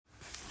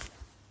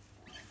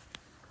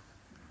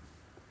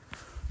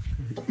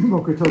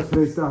Boker Tov,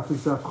 today's daf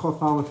is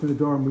Chof Aleph in the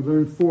Dorm. We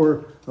learned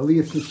 4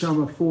 Aliyas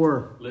Neshama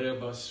 4 Leah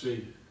Bas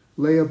Tzvi.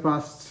 Leah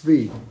Bas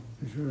Tzvi.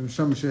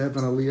 Neshama should have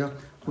an Aliyah.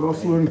 We're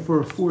also learning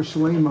for 4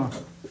 Shalema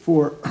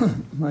for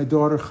my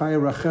daughter Chaya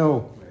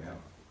Rachel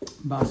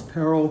Bas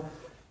Perel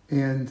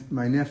and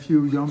my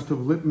nephew Yom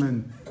Tov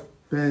Lipman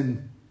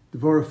Ben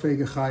Devorah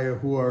Fega Chaya,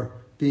 who are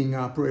being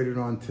operated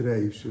on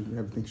today.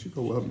 Everything should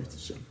go well.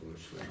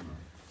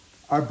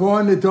 Arba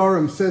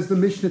Nedarim, says the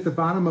Mishnah at the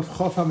bottom of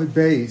Chof Hamid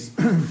Beis.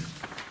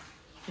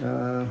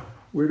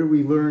 Where do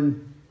we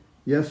learn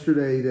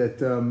yesterday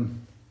that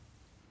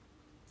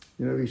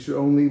you should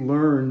only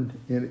learn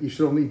and you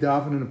should only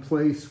daven in a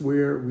place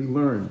where we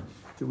learn?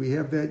 Did we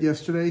have that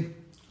yesterday?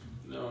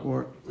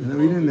 No. We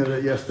didn't have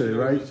that yesterday,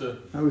 right?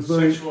 I was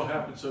learning sexual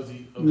habits of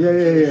the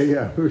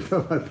yeah. We were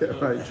talking about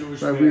that, right?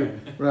 Jewish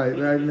man. Right.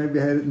 Maybe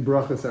I had it in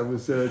brachas. I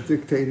was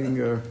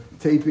dictating or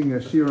taping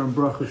a shir on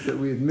brachas that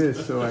we had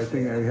missed, so I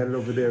think I had it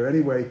over there.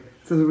 Anyway, it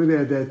says over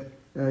there that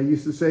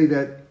used to say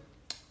that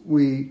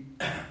we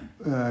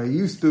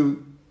used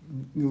to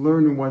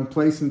learn in one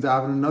place and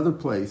daven in another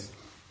place.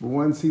 But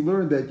once he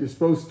learned that you're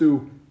supposed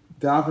to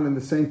daven in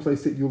the same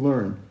place that you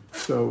learn.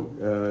 So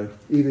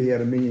either he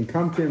had a minion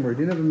come to him or he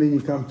didn't have a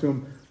minion come to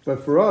him.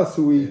 But for us,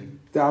 who we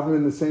daven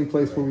in the same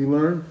place where we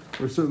learn,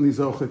 we're certainly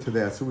zocher to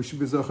that. So we should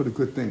be zocher to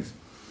good things.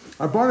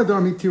 We know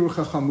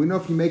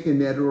if you make a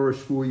neder or a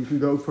shvur, you can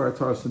go for a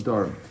taras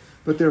nedarim.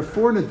 But there are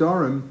 4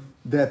 nedarim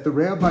that the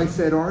rabbi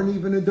said aren't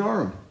even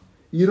nedarim.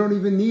 You don't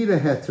even need a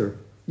heter.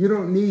 You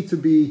don't need to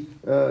be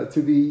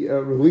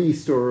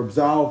released or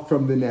absolved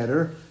from the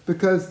neder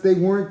because they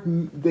weren't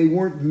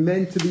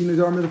meant to be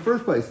nedarim in the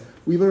first place.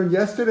 We learned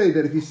yesterday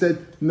that if you said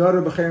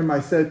neder b'cherem,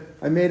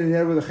 I made a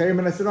neder with a cherem,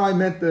 and I said, I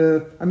meant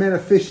a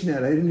fish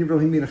net. I didn't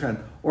really mean a chen.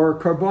 Or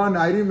carbon,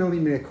 I didn't really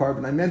mean a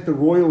carbon. I meant the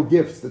royal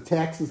gifts, the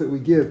taxes that we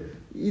give.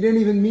 You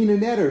didn't even mean a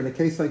neder. In a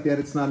case like that,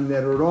 it's not a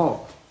neder at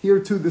all. Here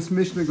too, this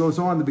Mishnah goes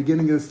on. The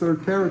beginning of this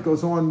third parak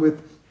goes on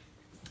with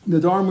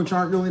nedarim which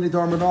aren't really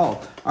nedarim at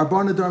all. Arba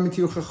nedarim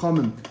itiru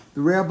chachamim.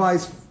 The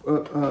rabbis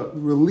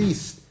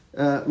released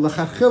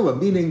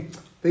lechatchila, meaning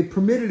they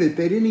permitted it.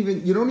 They didn't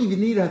even. You don't even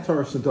need a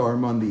taras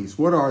nedarim on these.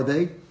 What are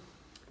they?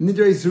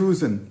 Nidrei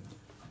zeruzin,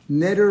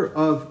 neder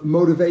of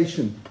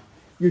motivation.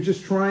 You're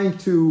just trying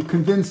to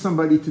convince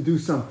somebody to do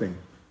something.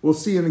 We'll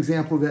see an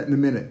example of that in a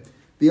minute.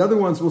 The other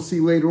ones we'll see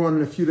later on,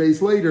 and a few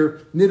days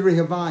later, nidrei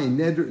havayin,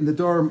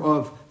 nedarim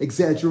of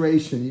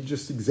exaggeration. You're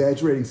just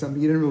exaggerating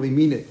something. You didn't really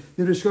mean it.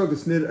 Nidrei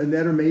shkogus, a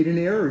neder made an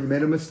error. You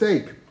made a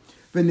mistake.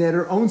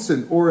 V'neder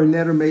onsen, or a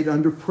neder made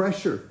under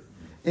pressure.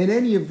 In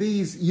any of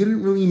these, you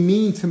didn't really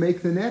mean to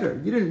make the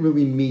neder. You didn't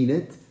really mean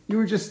it. You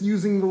were just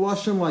using the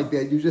lashon like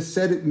that. You just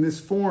said it in this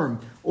form.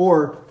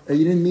 Or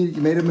you didn't mean it.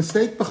 You made a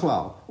mistake,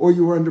 b'chlal. Or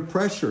you were under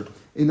pressure.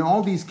 In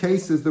all these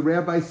cases, the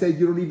rabbi said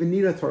you don't even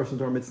need a taras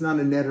nedarim. It's not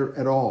a neder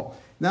at all.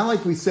 Now,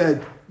 like we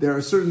said, there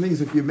are certain things,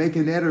 if you make a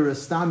neder, a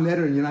stam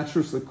neder, and you're not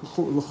sure it's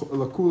l'kula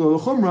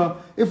l'chumra,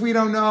 if we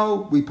don't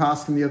know, we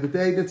passed him the other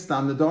day that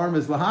stam nedarim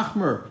is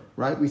lahachmer,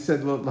 right? We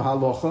said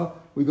lahalocha,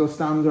 we go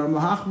stam nedarim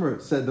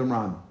lahachmer, said the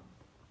Ran.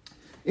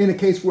 In a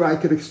case where I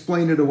could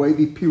explain it away,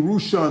 the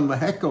pirusha and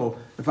lahekel,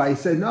 if I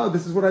said, no,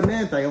 this is what I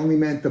meant, I only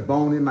meant the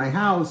bone in my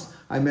house,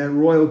 I meant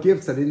royal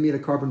gifts, I didn't mean a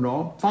carbon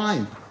roll,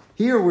 fine.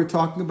 Here we're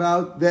talking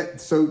about that,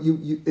 so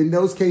you in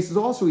those cases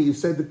also, you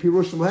said the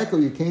pirusha and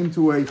lahekel, you came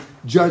to a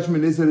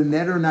judgment, is it a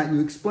neder or not, you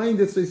explained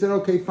it, so you said,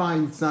 okay,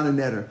 fine, it's not a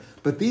neder.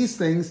 But these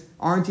things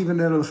aren't even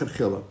neder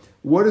l'chadchila.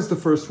 What is the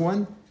first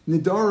one?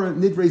 Nidrei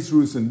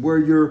zeruzin, where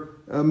you're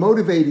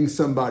motivating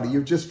somebody,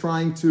 you're just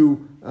trying to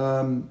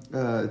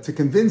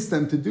convince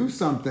them to do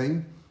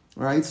something,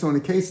 right? So in a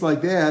case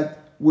like that,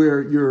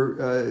 where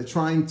you're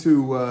trying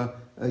to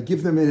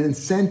give them an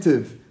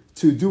incentive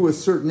to do a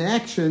certain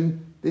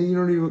action, then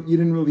you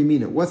didn't really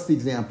mean it. What's the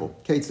example?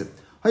 Ketzit.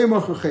 You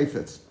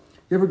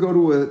ever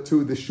go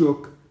to the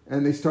shuk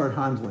and they start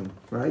handling,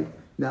 right?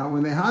 Now,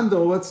 when they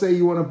handle, let's say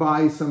you want to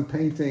buy some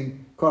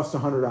painting, costs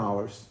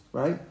 $100,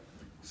 right?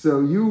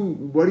 So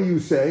what do you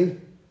say?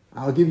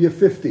 I'll give you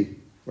 50,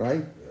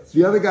 right?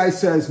 The other guy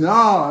says, no,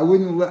 I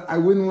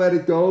wouldn't let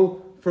it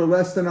go for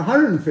less than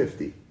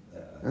 150.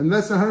 And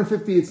less than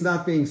 150, it's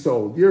not being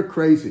sold. You're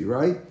crazy,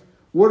 right?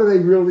 What are they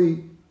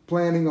really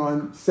planning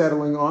on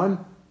settling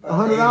on?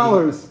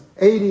 $100,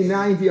 80,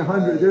 90,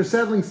 100. They're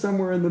settling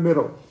somewhere in the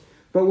middle.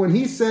 But when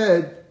he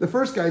said, the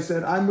first guy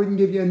said, I wouldn't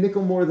give you a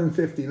nickel more than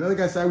 50. Another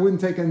guy said, I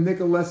wouldn't take a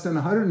nickel less than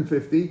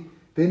 150.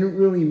 They didn't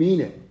really mean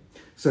it.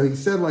 So he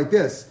said like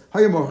this, so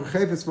you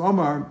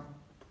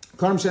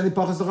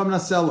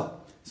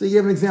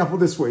gave an example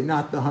this way,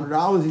 not the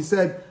 $100. He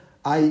said,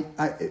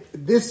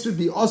 this should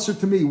be usher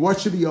to me.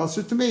 What should be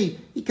usher to me?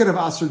 He could have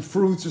ushered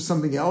fruits or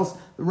something else.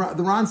 The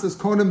Ran says,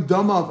 Konim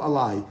damav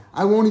alai.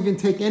 I won't even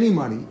take any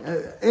money.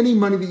 Any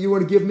money that you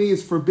want to give me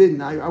is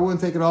forbidden. I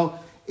won't take it all.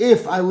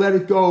 If I let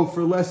it go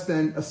for less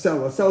than a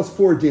sells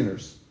 4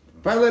 dinners.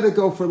 If I let it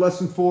go for less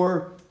than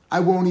 4, I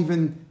won't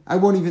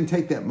even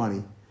take that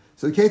money.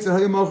 So the case of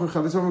Hayamocher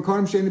Chavis Omer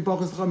Konim Shein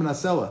Nipochas L'Cham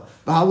Nasela.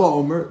 B'Hala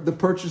Omer, the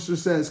purchaser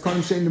says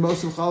Konim Shein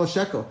Nimosel Chala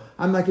Shekel.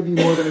 I'm not giving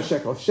you more than a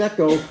shekel.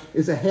 Shekel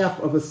is a half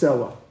of a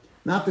selah.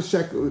 Not the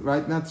shekel,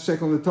 right? Not the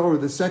shekel in the Torah.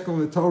 The shekel in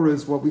the Torah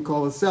is what we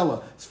call a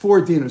selah. It's 4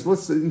 dinars.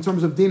 In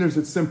terms of dinars,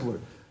 it's simpler.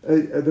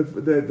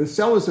 The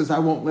seller says, I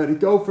won't let it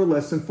go for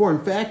less than 4.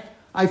 In fact,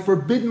 I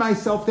forbid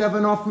myself to have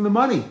enough from the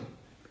money.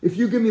 If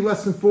you give me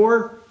less than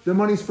 4, the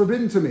money's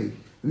forbidden to me.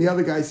 And the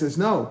other guy says,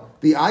 no,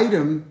 the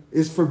item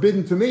is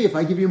forbidden to me if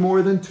I give you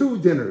more than 2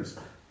 dinars,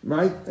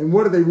 right? And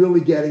what are they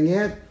really getting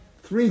at?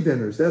 3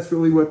 dinars. That's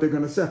really what they're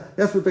going to settle.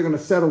 That's what they're going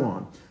to settle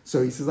on.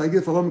 So he says like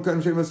this: Look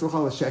at the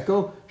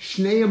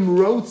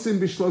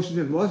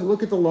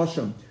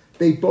lashon.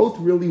 They both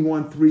really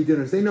want 3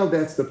 dinars. They know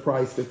that's the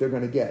price that they're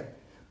going to get.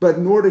 But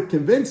in order to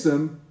convince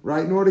him,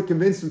 right? In order to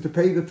convince him to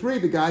pay the 3,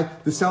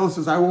 the seller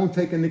says, I won't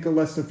take a nickel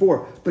less than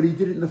 4. But he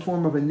did it in the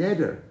form of a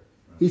neder.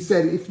 He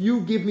said, if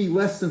you give me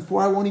less than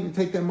 4, I won't even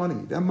take that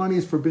money. That money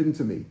is forbidden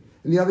to me.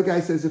 And the other guy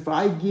says, if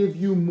I give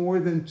you more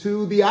than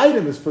 2, the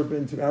item is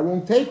forbidden to me. I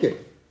won't take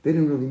it. They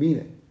didn't really mean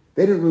it.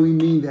 They didn't really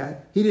mean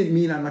that. He didn't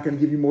mean I'm not going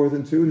to give you more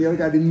than 2. And the other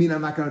guy didn't mean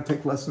I'm not going to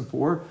take less than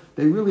 4.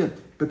 They really,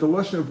 but the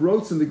lashon of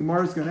Rotzen, the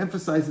Gemara is going to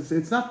emphasize this.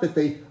 It's not that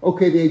they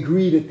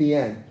agreed at the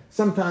end.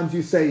 Sometimes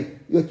you say,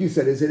 like you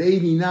said, is it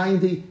 80,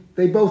 90?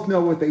 They both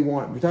know what they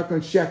want. We're talking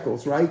on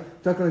shekels, right?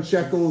 We're talking on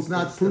shekels,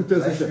 not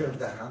prutas. It's the pleasure of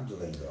the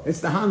handling, though. It's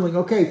the handling.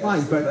 Okay,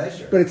 fine, but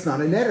it's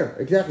not a netter.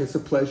 Exactly, it's a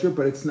pleasure,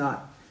 but it's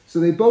not. So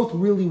they both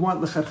really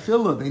want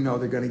lechatchila. They know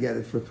they're going to get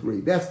it for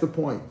 3. That's the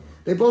point.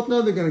 They both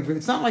know they're going to.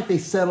 It's not like they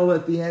settle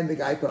at the end. The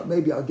guy thought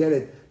maybe I'll get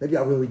it. Maybe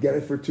I'll really get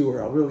it for 2,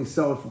 or I'll really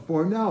sell it for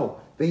 4. No,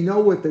 they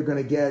know what they're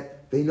going to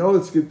get. They know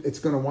it's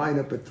going to wind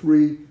up at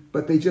 3.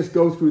 But they just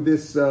go through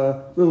this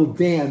little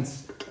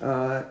dance.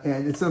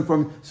 And it's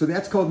from, so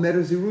that's called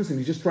Neder Ziruzin.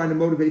 He's just trying to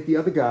motivate the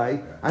other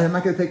guy. I'm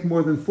not going to take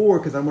more than 4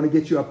 because I want to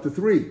get you up to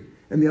 3.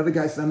 And the other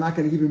guy says, I'm not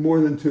going to give you more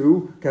than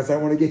 2 because I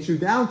want to get you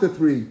down to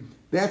 3.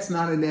 That's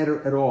not a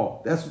neder at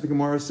all. That's what the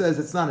Gemara says.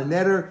 It's not a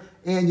neder,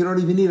 and you don't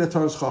even need a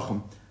Taras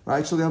Chacham.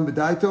 Right? Shalom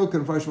B'daito,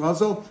 Kanfash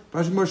Vazel,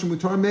 Pashim Moshe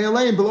Mutar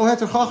Me'aleim, below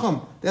Heter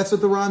Chacham. That's what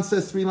the Ran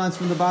says 3 lines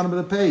from the bottom of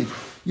the page.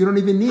 You don't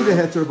even need a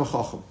Heter of a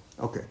Chacham.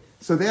 Okay.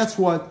 So that's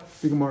what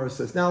the Gemara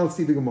says. Now let's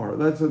see the Gemara.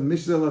 Let's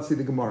see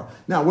the Gemara.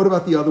 Now, what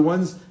about the other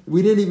ones?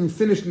 We didn't even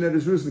finish Neder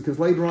Ziruzin because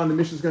later on the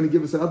Mishnah is going to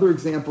give us other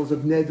examples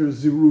of Neder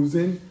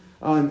Ziruzin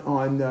on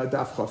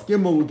Daf Chaf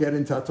Gimel. We'll get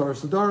into Atar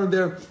Sadar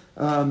there.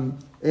 And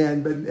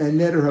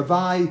Neder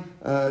Havai,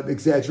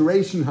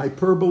 exaggeration,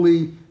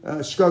 hyperbole,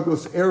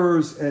 shkaglos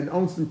errors, and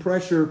onsen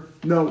pressure.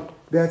 No,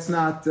 that's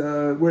not,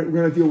 we're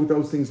going to deal with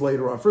those things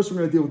later on. First, we're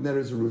going to deal with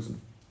Neder Ziruzin.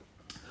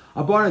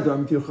 Abar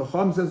Nadam, Tir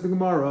Chacham, says the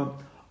Gemara,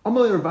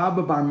 Amalei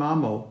Rabba Bar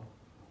Mamo,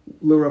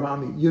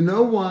 L'Ravami. You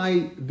know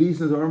why these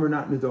Nadarim are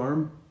not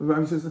Nadarim?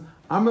 Ravami says,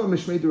 Amal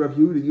Mishmei Rav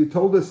Yehuda. You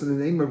told us in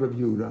the name of Rav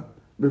Yehuda.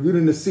 Rav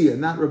Yehuda Nasiya,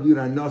 not Rav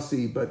Yehuda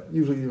Nasi, but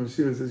usually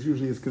Nasiya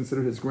is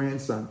considered his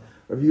grandson.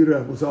 Rav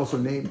Yehuda was also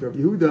named Rav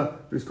Yehuda,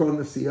 but he's called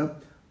Nasiya.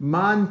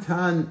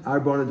 Mantan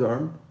Arbon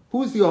Nadarim.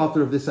 Who is the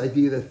author of this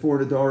idea that 4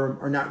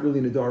 Nadarim are not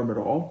really Nadarim at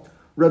all?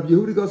 Rav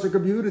Yehuda goes like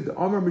Rav Yehuda. The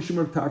Amar Mishum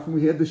Rav Tarfon.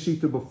 We had the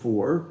Shita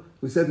before.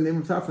 We said the name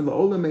of Tarfon.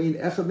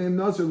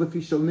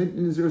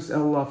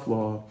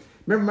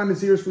 Remember my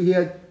Naziris? We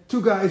had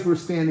 2 guys were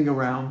standing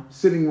around,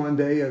 sitting one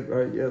day,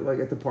 like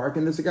at the park,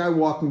 and there's a guy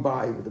walking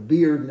by with a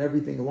beard and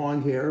everything,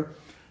 long hair,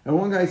 and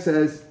one guy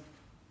says,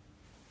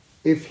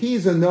 "If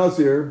he's a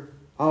Nazir,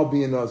 I'll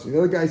be a Nazir." The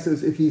other guy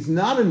says, "If he's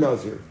not a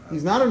Nazir,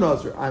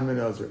 I'm a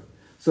Nazir."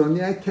 So in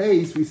that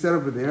case, we said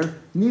over there,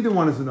 neither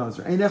one is a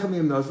Nazir.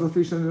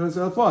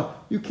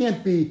 You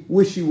can't be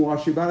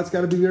wishy-washy about it. It's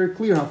got to be very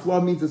clear.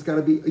 Haflah means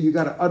you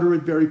got to utter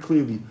it very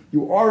clearly.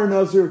 You are a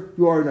Nazir,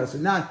 you are a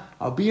Nazir. Not,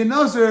 I'll be a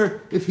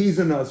Nazir if he's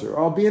a Nazir.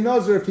 I'll be a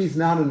Nazir if he's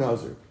not a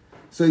Nazir.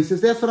 So he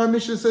says, that's what our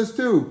Mishnah says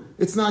too.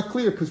 It's not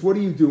clear, because what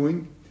are you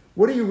doing?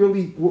 What is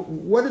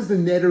the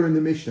netter in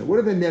the Mishnah? What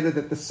are the netter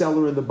that the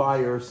seller and the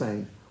buyer are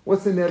saying?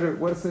 What's the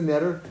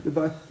netter?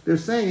 They're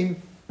saying,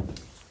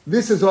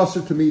 this is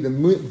also to me, the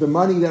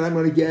money that I'm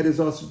going to get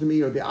is also to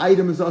me, or the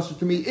item is also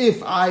to me,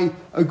 if I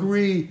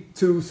agree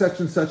to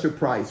such and such a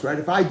price, right?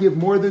 If I give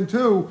more than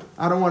 2,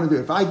 I don't want to do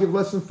it. If I give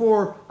less than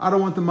 4, I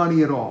don't want the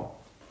money at all.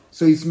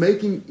 So he's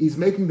making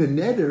the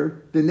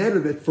netter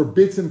that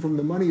forbids him from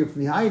the money or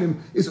from the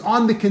item, is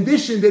on the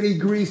condition that he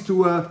agrees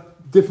to a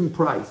different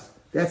price.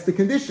 That's the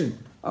condition.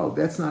 Oh,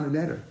 that's not a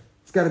netter.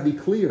 It's got to be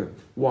clear.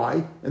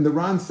 Why? And the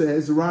Ran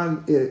says, in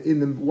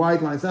the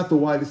wide lines, not the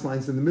widest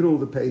lines, in the middle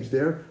of the page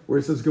there, where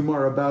it says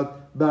Gemara,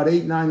 about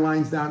 8, 9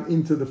 lines down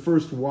into the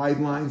first wide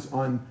lines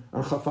on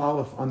Chaf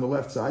Aleph on the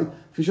left side.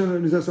 The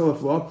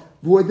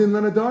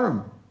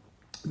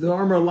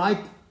Nadarim are like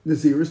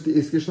Naziris, the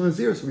Iskish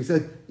Naziris. So we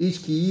said, each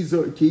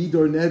ki'idor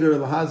neder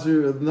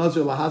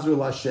nazir lahazir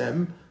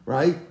lashem,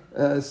 right?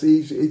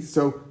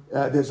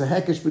 There's a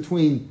hekesh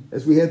between,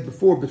 as we had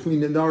before,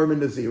 between Nadarim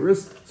and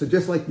Naziris. So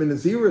just like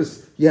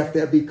Naziris, you have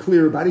to be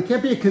clear about it. It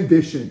can't be a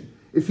condition.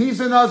 If he's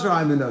a Nazir,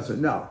 I'm a Nazir.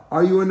 No.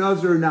 Are you a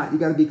Nazir or not? You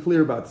got to be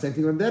clear about it. Same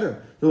thing with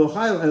Neder.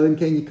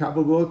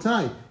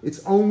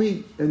 It's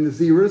only a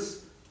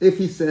Naziris if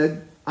he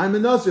said, I'm a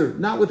Nazir.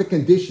 Not with a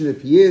condition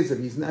if he is, if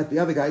he's not, the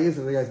other guy is,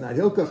 if the guy's not.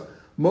 Hilkach.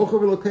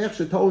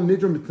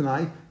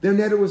 Their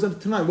Neder was up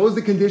tonight. What was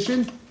the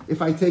condition?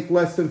 If I take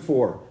less than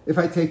 4, if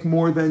I take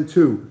more than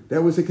 2,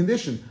 that was a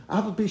condition.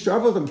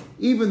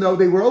 Even though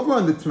they were over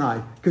on the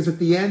Tanai, because at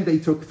the end they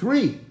took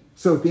 3.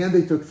 So at the end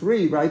they took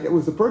 3, right? That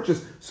was the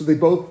purchase. So they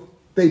both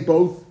made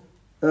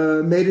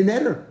a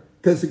Neder.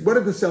 Because what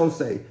did the seller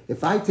say?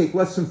 If I take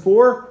less than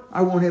 4,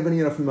 I won't have any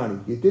enough money.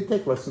 You did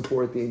take less than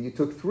 4 at the end. You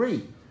took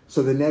 3.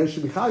 So the Neder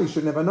should be chal. You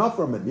shouldn't have enough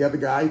from it. The other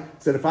guy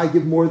said, if I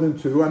give more than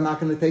 2, I'm not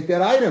going to take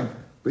that item.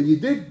 But you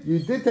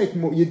did take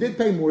more. You did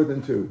pay more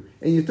than 2,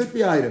 and you took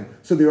the item.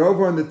 So they're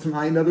over on the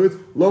Tanai. In other words,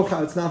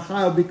 locha, it's not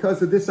chayil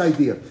because of this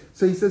idea.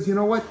 So he says, you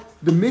know what?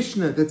 The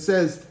Mishnah that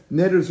says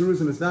neder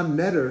zeruzin is not a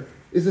neder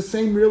is the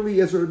same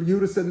really as Rabbi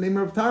Yehuda said in the name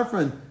of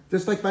Tarfon,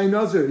 just like by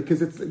Nazir,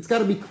 because it's got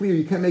to be clear.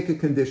 You can't make it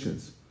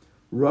conditions.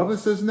 Rava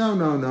says no.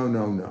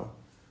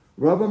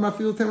 Rabba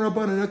mafil ten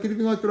rabbanan. Not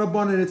even like the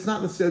rabbanan. It's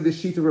not necessarily the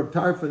sheet of Rabbi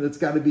Tarfon. It's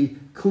got to be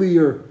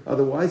clear.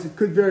 Otherwise, it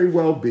could very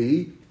well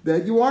be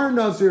that you are a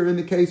Nazir in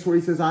the case where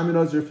he says, I'm a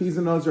Nazir. If he's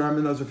a Nazir, I'm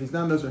a Nazir. If he's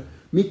not a Nazir.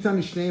 Miktan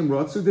Ishneim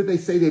Rotzu, did they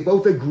say they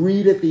both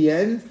agreed at the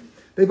end?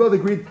 They both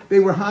agreed. They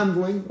were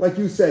handling, like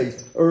you say,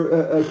 or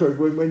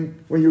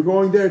when you're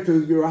going there,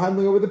 you're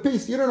handling over the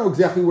piece. You don't know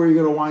exactly where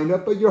you're going to wind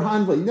up, but you're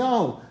handling.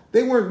 No,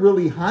 they weren't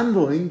really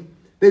handling.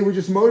 They were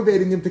just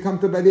motivating them to come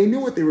to buy. They knew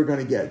what they were going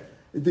to get.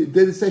 Did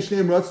it say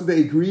Shneim Rotzu?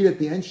 They agreed at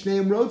the end.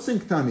 Shneim Rotzu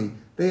Ktani.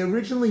 They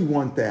originally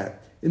want that.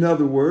 In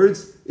other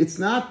words, it's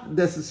not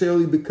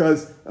necessarily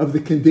because of the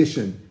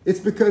condition.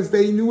 It's because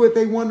they knew what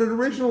they wanted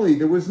originally.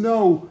 They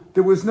didn't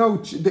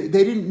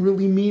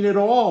really mean at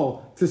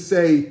all to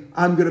say,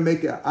 I'm going to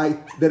make that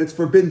it's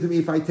forbidden to me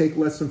if I take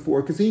less than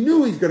 4. Because he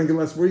knew he's going to get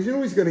less than 4. He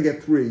knew he's going to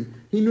get 3.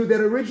 He knew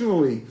that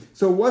originally.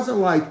 So it wasn't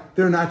like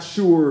they're not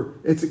sure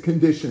it's a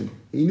condition.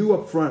 He knew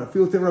up front. The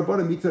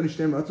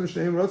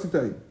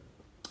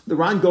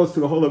Ran goes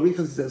through the whole Arichas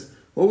and says,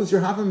 what was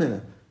your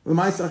Havamina? The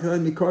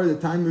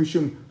time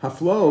Rishum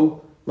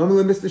Haflo,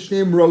 Lamala Mr.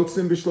 Shneim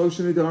Rotzim,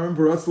 Bishloshim Nidarim,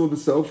 Baratzal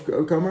Besof,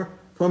 Comer,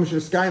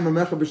 Klomish Sky,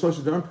 Mamecha,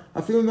 Bishloshim Nidarim,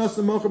 I feel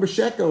Nosa Mocha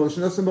Beshekel,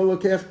 Shnosa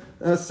Molokech,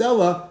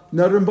 Sella,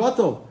 Nadrim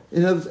Bottle.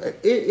 In other words,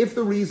 if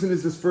the reason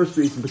is this first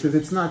reason, because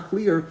it's not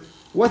clear,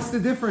 what's the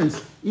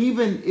difference?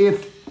 Even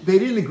if they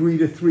didn't agree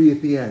to 3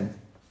 at the end,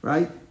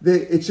 right?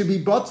 It should be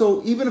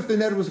Bottle, even if the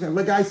net was going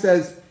to, the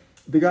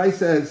guy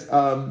says,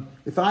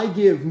 if I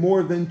give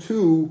more than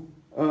 2,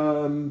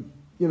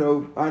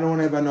 I don't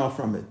have enough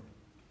from it.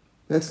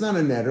 That's not a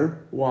netter.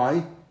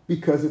 Why?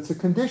 Because it's a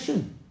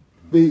condition.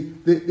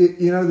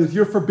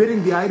 You're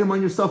forbidding the item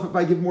on yourself if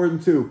I give more than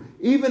 2.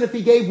 Even if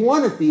he gave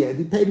 1 at the end,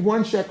 he paid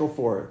 1 shekel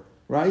for it,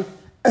 right?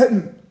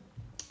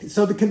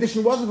 So the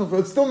condition wasn't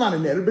fulfilled. It's still not a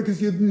netter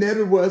because your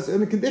netter was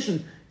in a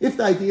condition. If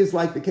the idea is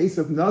like the case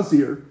of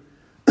Nazir,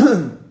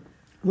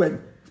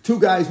 when 2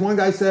 guys, one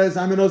guy says,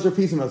 I'm a Nazir if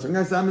he's a Nazir.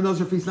 One guy says, I'm a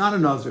Nazir if he's not a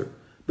Nazir.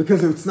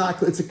 Because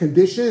it's a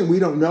condition, and we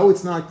don't know,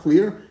 it's not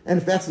clear. And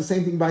if that's the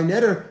same thing by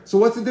netter, so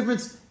what's the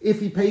difference if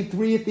he paid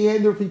 3 at the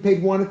end, or if he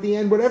paid 1 at the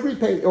end, whatever he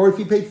paid, or if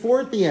he paid 4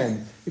 at the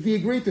end? If he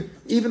agreed to,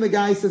 even the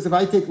guy says, if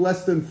I take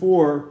less than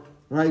 4,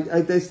 right?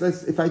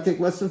 If I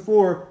take less than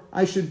 4,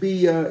 I should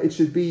be.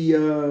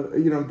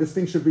 This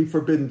thing should be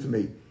forbidden to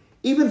me.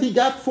 Even if he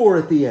got 4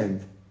 at the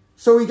end,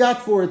 so he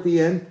got 4 at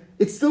the end,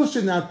 it still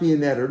should not be a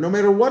netter, no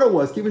matter what it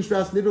was. Given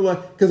Strauss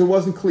Nidula, because it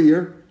wasn't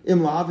clear.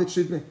 Imlav, it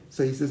should be.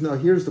 So he says, no,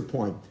 here's the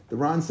point. The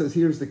Ran says,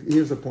 here's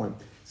the point.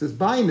 He says,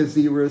 by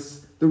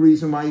Naziris, the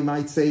reason why you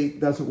might say it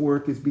doesn't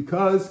work is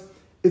because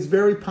it's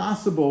very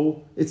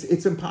possible,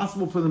 it's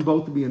impossible for them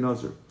both to be a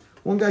Nazir.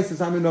 One guy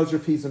says, I'm a Nazir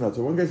if he's a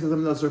Nazir. One guy says,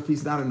 I'm a Nazir if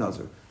he's not a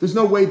Nazir. There's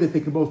no way that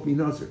they can both be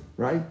Nazir,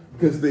 right?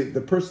 Because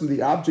the person,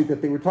 the object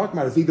that they were talking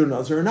about is either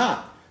Nazir or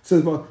not.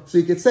 So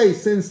you could say,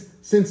 since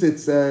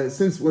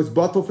it was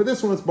bottle for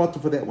this one, it's bottle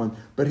for that one.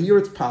 But here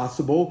it's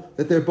possible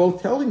that they're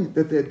both telling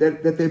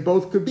that they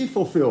both could be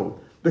fulfilled.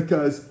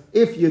 Because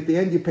if at the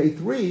end you pay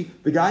 3,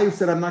 the guy who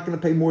said I'm not going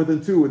to pay more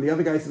than 2, and the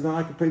other guy says I'm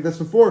not going to pay less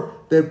than 4,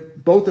 they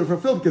both are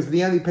fulfilled because at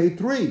the end he paid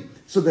 3.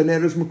 So the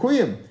net is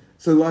mekuyim.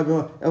 So you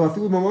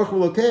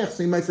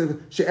might say the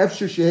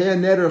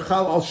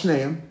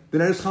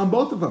net is chal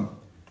both of them.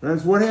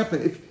 That's what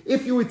happened.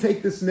 If you would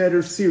take this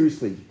netter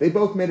seriously, they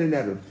both made a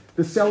netter.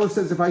 The seller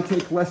says, if I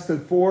take less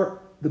than 4,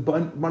 the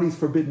money's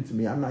forbidden to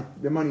me. I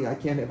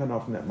can't have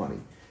enough from that money.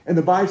 And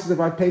the buyer says, if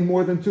I pay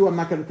more than 2, I'm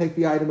not going to take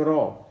the item at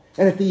all.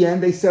 And at the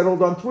end, they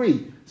settled on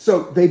 3.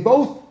 So each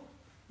one's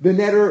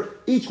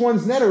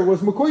netter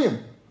was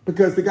mekuyim.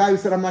 Because the guy who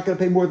said, I'm not going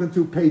to pay more than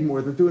 2, paid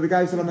more than 2. And the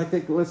guy who said, I'm not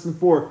going to take less than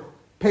 4,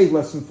 paid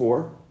less than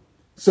 4.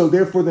 So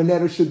therefore, the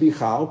netter should be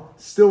chal.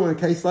 Still, in a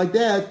case like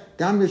that,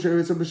 then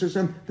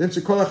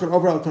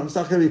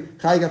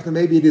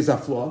maybe it is a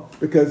flaw,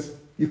 because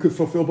you could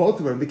fulfill both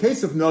of them. In the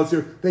case of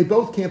Nazir, they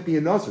both can't be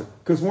a Nazir.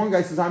 Because one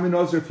guy says, I'm a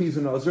Nazir if he's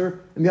a Nazir,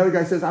 and the other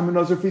guy says, I'm a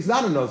Nazir if he's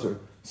not a Nazir.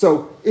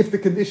 So if the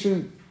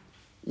condition,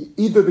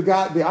 either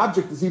the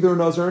object is either a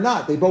nazar or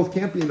not. They both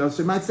can't be a nazar.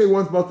 So you might say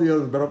one's both the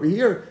other, but over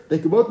here they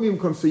could both be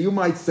mimkum. So you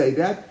might say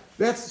that.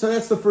 That's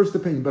the first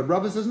opinion. But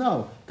Rabbi says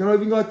no. Can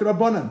even go like the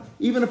Rabbanan.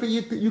 Even if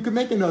you can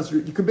make a nazar,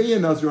 you can be a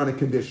nazar on a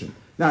condition.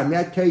 Now in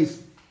that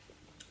case,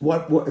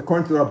 what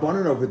according to the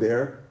Rabbanan over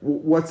there,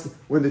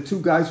 when the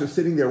two guys are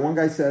sitting there, one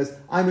guy says,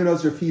 "I'm a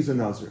nazar if he's a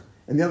nazar,"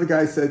 and the other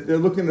guy said, they're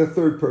looking at a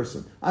third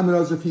person. "I'm a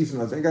nazar if he's a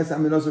nazar." And the guy says,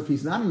 "I'm a nazar if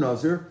he's not a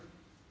nazar."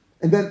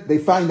 And then they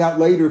find out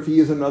later if he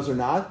is a nazar or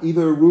not.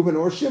 Either Reuben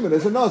or Shimon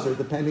is a nazar,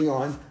 depending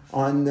on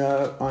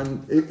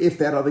if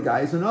that other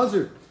guy is a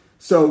nazar.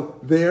 So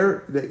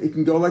it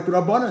can go like the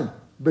Rabbanan,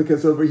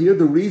 because over here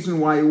the reason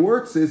why it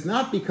works is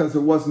not because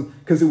it was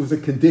a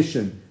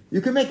condition.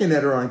 You can make an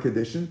neder on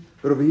condition,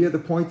 but over here the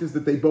point is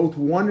that they both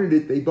wanted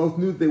it. They both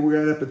knew they were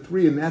going to end up at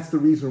 3, and that's the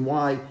reason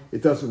why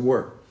it doesn't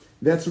work.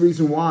 That's the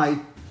reason why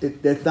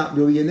that's not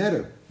really a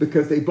neder,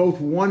 because they both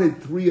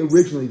wanted 3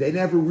 originally. They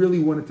never really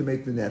wanted to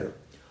make the neder.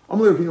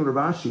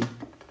 Rashi.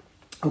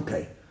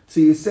 Okay, so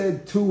you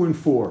said 2 and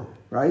 4,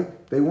 right?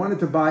 They wanted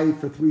to buy it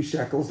for 3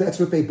 shekels. That's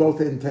what they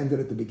both intended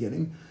at the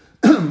beginning.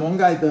 One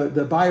guy,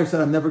 the buyer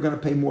said, "I'm never going to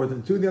pay more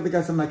than 2." The other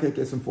guy said, "I'm not going to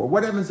get some 4."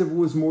 What happens if it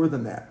was more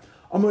than that?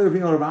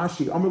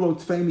 Let's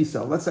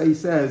say he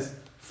says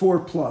 4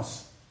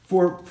 plus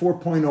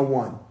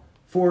 4.01,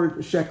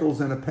 4 shekels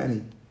and a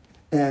penny,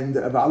 and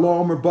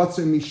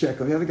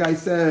the other guy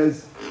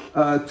says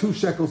 2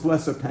 shekels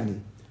less a penny.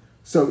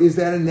 So is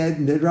that a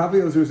ned Rabbi?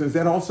 Is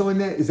that also a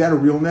ned? Is that a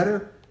real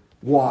netter?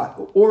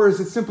 What? Or is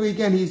it simply,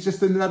 again, he's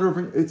just a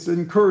netter? It's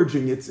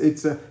encouraging.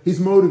 He's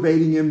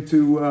motivating him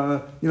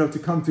to to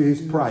come to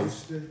his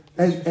price.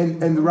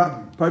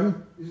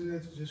 Pardon? Isn't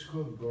that just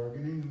called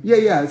bargaining?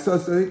 Yeah. So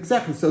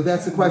exactly. So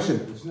that's the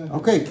question.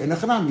 Okay.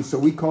 So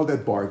we call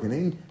that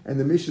bargaining, and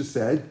the Mishnah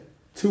said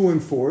 2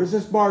 and 4 is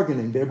just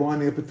bargaining. They're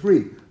winding up at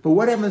 3. But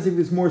what happens if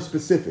it's more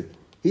specific?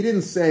 He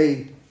didn't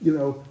say,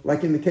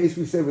 like in the case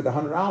we said with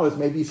 $100,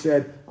 maybe he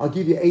said, "I'll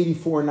give you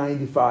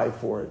 $84.95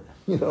 for it."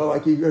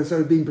 Like he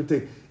started being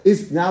particular.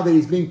 Now that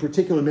he's being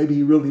particular, maybe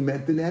he really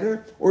meant the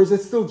netter, or is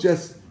it still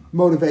just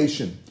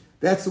motivation?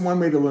 That's the one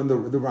way to learn.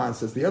 The Ran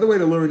says. The other way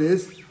to learn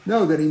is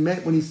that he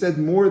meant when he said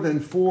more than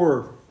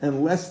 4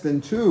 and less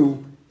than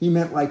 2, he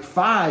meant like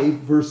 5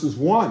 versus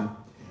 1.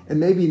 And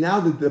maybe now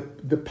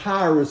that the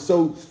power is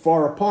so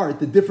far apart,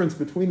 the difference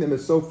between them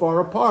is so far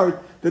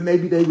apart that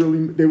maybe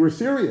they were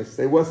serious.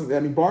 There wasn't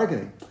any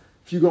bargaining.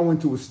 If you go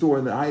into a store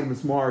and the item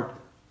is marked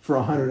for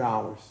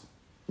 $100,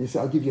 you say,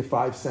 "I'll give you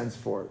 5 cents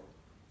for it."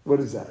 What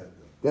is that?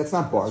 That's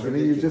not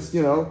bargaining. You're just,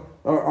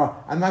 or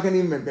I'm not going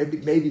to even,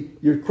 maybe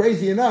you're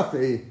crazy enough.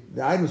 The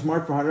item is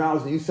marked for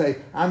 $100 and you say,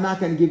 "I'm not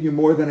going to give you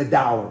more than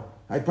 $1.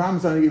 I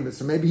promise I'm going to give it."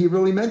 So maybe he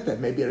really meant that.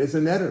 Maybe it is a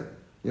netter.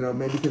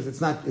 Maybe because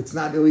it's not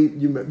really,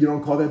 you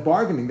don't call that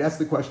bargaining. That's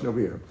the question over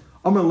here.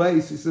 Amalei,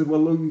 he says, well,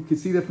 look, you can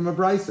see that from a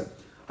brisa.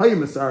 You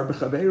have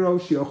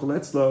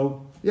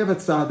a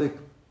tzaddik,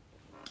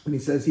 and he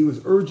says he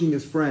was urging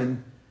his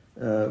friend,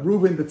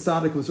 Reuben the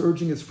tzaddik was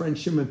urging his friend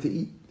Shimon to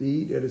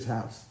eat at his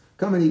house.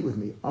 "Come and eat with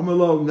me."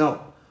 Amalo, no.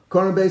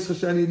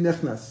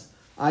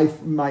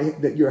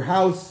 That your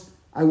house,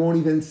 I won't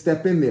even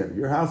step in there.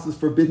 Your house is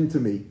forbidden to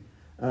me.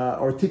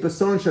 Or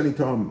tipason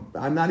shanitom,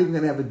 I'm not even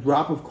going to have a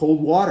drop of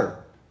cold water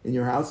in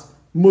your house.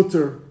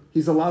 Mutter,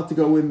 he's allowed to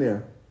go in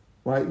there.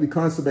 Right?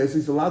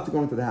 He's allowed to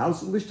go into the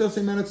house. He can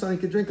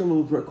drink a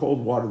little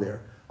cold water there.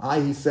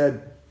 He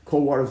said,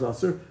 cold water is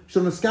usher. He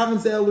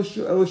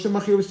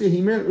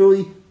meant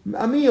really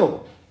a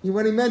meal.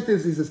 What he meant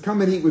is, he says,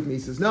 "Come and eat with me." He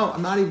says, "No,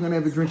 I'm not even going to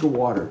have a drink of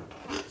water."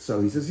 So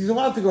he says, he's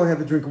allowed to go and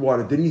have a drink of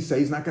water. Didn't he say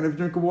he's not going to have a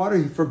drink of water?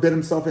 He forbid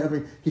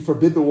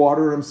the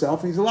water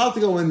himself, and he's allowed to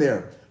go in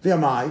there. He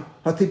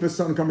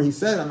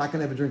said, "I'm not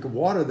going to have a drink of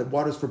water. The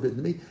water is forbidden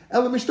to me."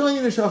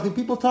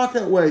 People talk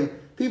that way.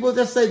 People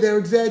just say they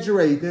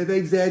exaggerate. They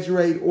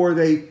exaggerate, or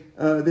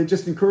they're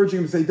just encouraging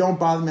him to say, "Don't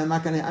bother me. I'm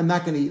not going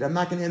to eat. I'm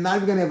not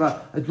even going to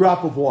have a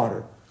drop of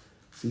water."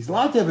 So he's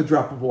allowed to have a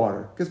drop of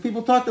water because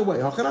people talk that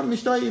way.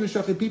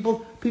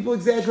 People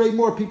exaggerate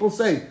more. People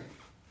say,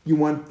 "You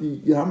want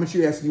how much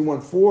you ask? You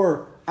want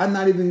 4? I'm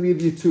not even going to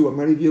give you 2. I'm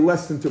going to give you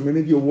less than 2. I'm going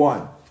to give you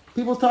 1."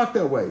 People talk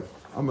that way.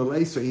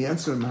 Amalei, so he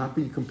answered him, "How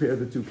can you compare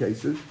the 2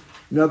 cases?"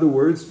 In other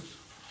words,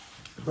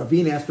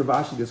 Ravina asked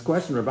Ravashi this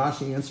question.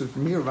 Ravashi answered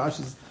from here.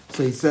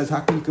 So he says,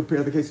 "How can you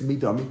compare the case of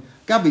Midami?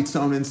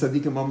 Gabitzon and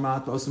Sadikim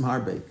Amat Osam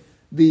Harbe."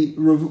 The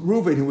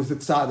Reuven, who was the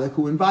tzaddik,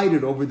 who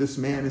invited over this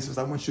man and says,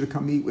 "I want you to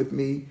come eat with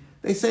me."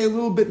 They say a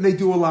little bit and they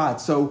do a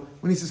lot. So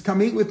when he says, "Come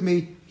eat with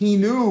me," he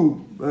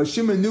knew,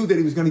 Shimon knew that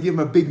he was going to give him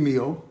a big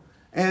meal.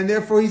 And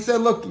therefore he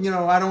said, "Look,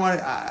 I don't want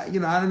to, I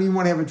don't even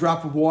want to have a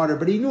drop of water."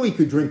 But he knew he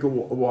could drink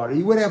water.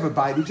 He would have a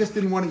bite. He just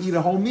didn't want to eat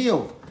a whole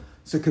meal.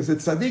 So because the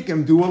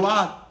tzaddikim do a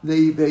lot.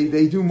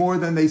 They do more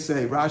than they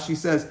say. Rashi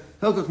says,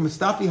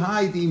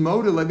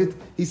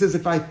 he says,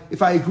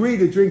 if I agree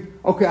to drink,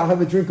 okay, I'll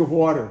have a drink of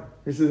water.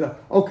 He says,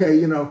 "Okay,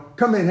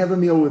 come in, have a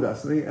meal with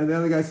us." And the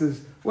other guy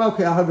says, "Well,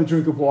 okay, I'll have a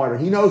drink of water."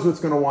 He knows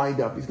what's going to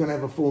wind up. He's going to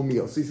have a full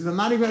meal. So he says, "I'm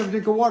not even going to have a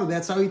drink of water."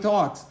 That's how he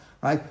talks.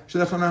 right? You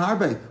didn't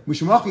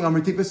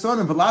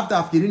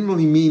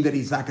really mean that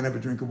he's not going to have a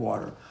drink of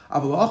water.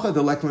 But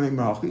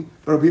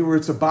over here where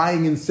it's a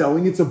buying and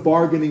selling, it's a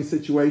bargaining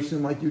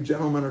situation, like you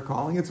gentlemen are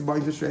calling it, it's a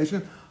bargaining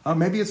situation.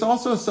 Maybe it's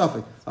also a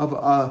suffix of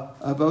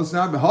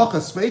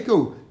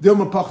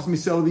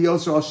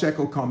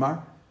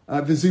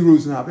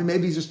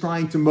maybe he's just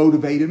trying to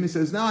motivate him. He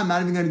says, "No, I'm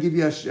not even going to give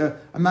you.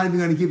 I'm not even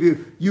going to give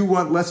you. You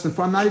want less than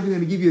 4. I'm not even going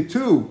to give you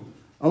 2."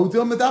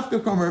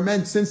 It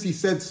meant since he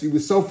said he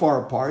was so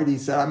far apart, he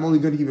said, "I'm only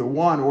going to give you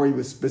 1," or he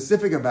was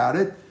specific about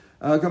it.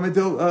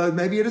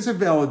 Maybe it is a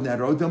valid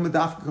netter.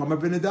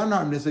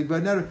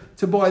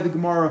 To boy, the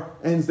Gemara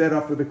ends that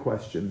up with a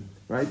question.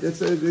 Right?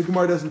 The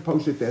Gemara doesn't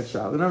post it that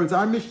shallow. In other words,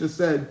 our Mishnah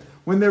said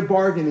when they're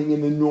bargaining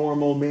in the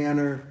normal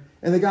manner,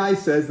 and the guy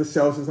says, the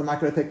seller says, I'm not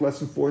going to take less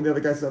than 4, and the other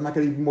guy says, I'm not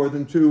going to give more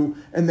than 2,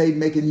 and they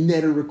make a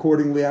netter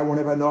accordingly. I won't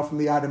have enough from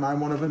the item, I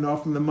won't have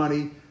enough from the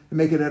money, and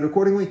make a netter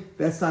accordingly.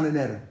 That's not a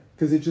netter,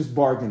 because it's just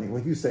bargaining.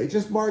 Like you say,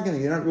 just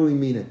bargaining, you don't really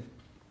mean it.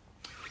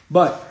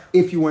 But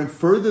if you went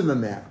further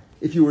than that,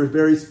 if you were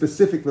very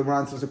specific, the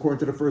Ran says, according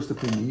to the first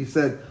opinion, you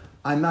said,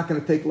 I'm not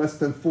going to take less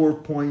than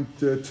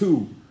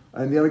 4.2,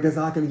 and the other guy's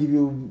not going to give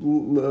you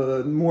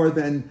more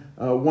than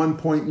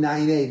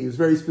 1.98. He was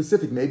very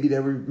specific. Maybe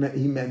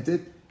he meant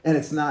it, and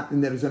it's not a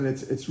netter, and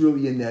it's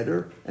really a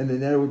netter, and the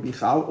netter would be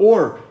chal.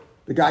 Or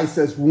the guy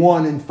says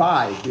 1 and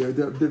 5.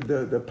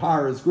 The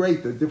par is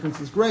great, the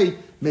difference is great.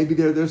 Maybe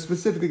they're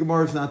specific. The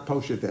Gemara is not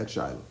poshet that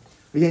shiloh.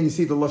 Again, you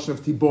see the lashon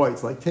of tiboy.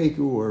 It's like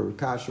teku or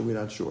kasha. We're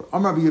not sure.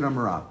 Amar b'yud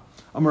amarav.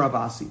 Amar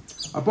Avasi.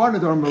 Abar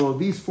nadarm,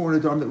 these 4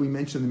 nadarm that we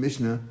mentioned in the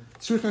Mishnah,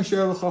 tzrichan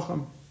she'er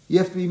l'chacham. You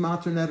have to be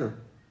mater netter.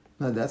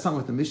 Now, that's not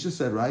what the Mishnah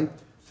said, right?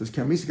 It says,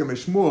 Kamisa Kamei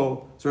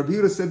Shmuel. So Rabbi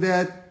Yehuda said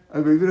that.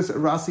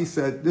 Rasi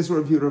said, this is what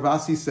Rabbi Yehuda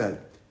Rasi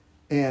said.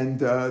 And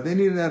they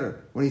need an netter.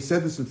 When he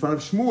said this in front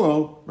of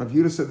Shmuel, Rabbi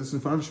Yehuda said this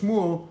in front of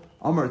Shmuel,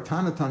 Amar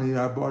Tana Tani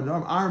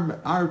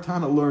our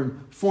Tana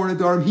learned 4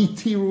 nadarim, he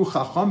tiru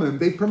chachamim.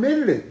 They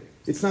permitted it.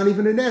 It's not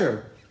even a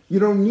netter. You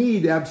don't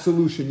need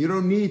absolution. You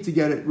don't need to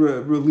get it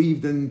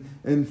relieved in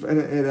a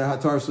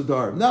hatar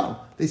sadar. No,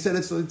 they said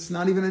it's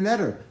not even a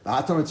netter.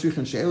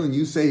 And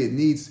you say it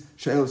needs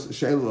sheil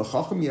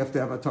l'chacham. You have to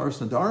have hatar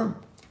sadarim.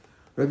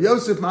 Rabbi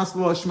Yosef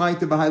Maslo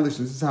Shmaita B'Hailish.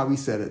 This is how he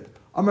said it.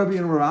 Amar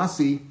Rabbi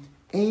Rasi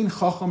ein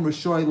chacham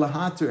rishoy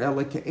lahater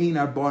ela ke'ein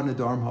arba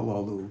nadarim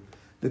halalu.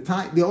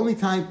 The only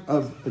type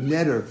of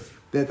netter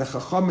that the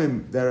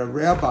chachamim, that a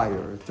rabbi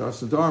or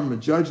Tarsadarm,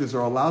 judges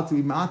are allowed to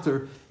be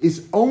mater,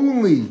 is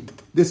only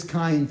this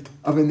kind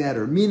of a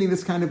netter, meaning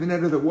this kind of a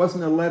netter that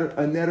wasn't a netter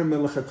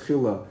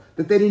melechatchila,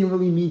 that they didn't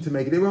really mean to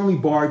make it. They were only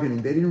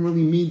bargaining. They didn't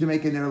really mean to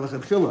make a netter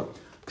lechatchila.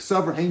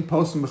 Ksaver ein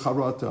posum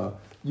b'charata.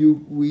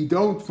 We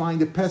don't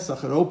find a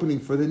Pesach, an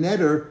opening for the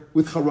netter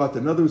with charata.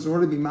 In other words, in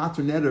order to be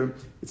mater netter,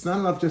 it's not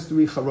enough just to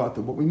read charata.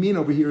 What we mean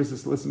over here is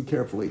this, listen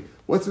carefully.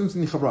 What's the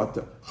meaning of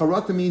charata?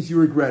 Charata means you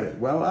regret it.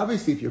 Well,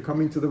 obviously, if you're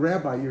coming to the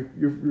rabbi, you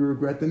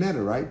regret the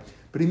netter, right?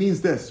 But he means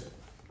this.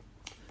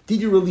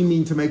 Did you really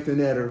mean to make the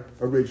netter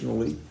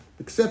originally?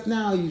 Except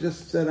now you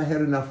just said, I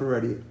had enough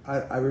already.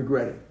 I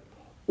regret it.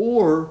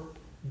 Or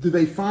do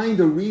they find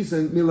a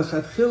reason,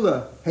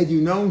 milachatchila, had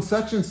you known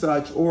such and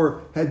such,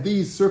 or had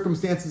these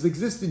circumstances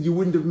existed, you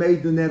wouldn't have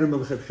made the netter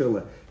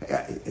milachatchila.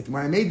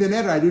 When I made the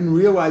netter, I didn't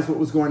realize what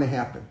was going to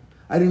happen.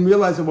 I didn't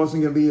realize I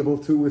wasn't going to be able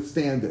to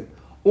withstand it.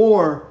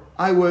 Or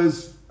I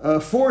was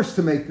forced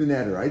to make the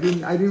netter. I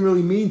didn't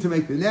really mean to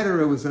make the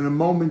netter. It was in a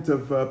moment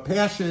of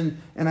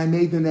passion, and I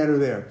made the netter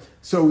there.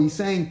 So he's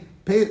saying,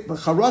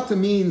 charata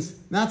means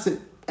not that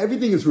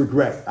everything is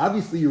regret.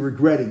 Obviously, you're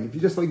regretting. If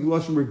you just like the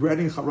lashon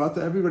regretting charata,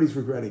 everybody's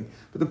regretting.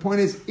 But the point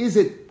is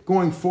it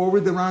going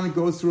forward? The Rana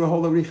goes through a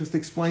whole arichas to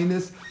explain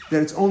this,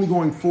 that it's only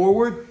going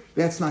forward.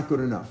 That's not good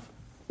enough.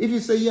 If you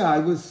say, yeah, I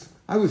was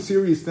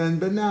serious then,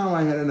 but now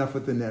I had enough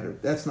with the netter.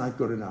 That's not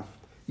good enough.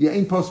 You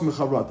ain't posum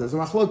charata. There's a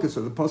machlokas,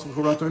 or the posum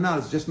charata or not.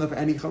 It's just enough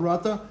any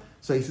charata.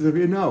 So he says over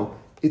here, no.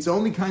 It's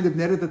only kind of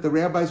netter that the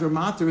rabbis are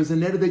mater is a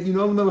netter that you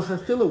know the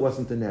melechachila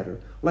wasn't a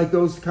netter. Like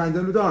those kind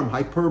of nedarim,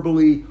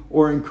 hyperbole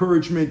or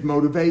encouragement,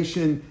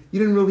 motivation. You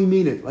didn't really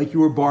mean it, like you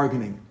were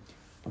bargaining.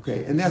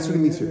 Okay, and that's what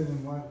he means here.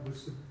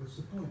 What's the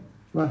point?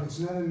 Right. It's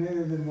not a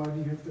netter, then why do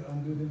you have to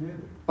undo the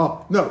netter?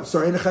 Oh, no,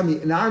 sorry.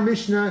 In our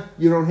Mishnah,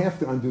 you don't have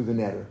to undo the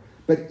netter.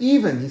 But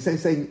even, he's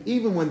saying,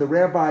 even when the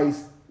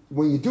rabbis,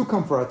 when you do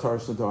come for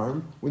Atar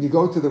Sadarim, when you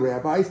go to the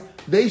rabbis,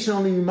 they should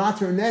only be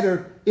mater and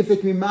netter if they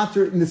can be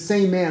mater in the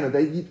same manner.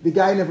 The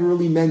guy never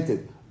really meant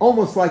it.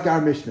 Almost like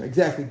our Mishnah.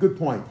 Exactly, good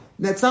point.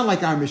 And it's not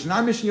like our Mishnah.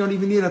 Our Mishnah, you don't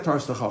even need Atar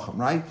Sachacham,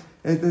 right?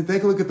 And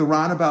take a look at the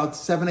Ran, about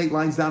 7-8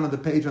 lines down on the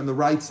page on the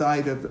right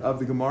side of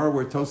the Gemara,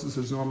 where Tosfos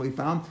is normally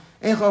found.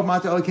 You shouldn't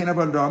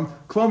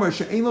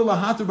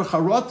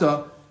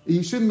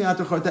be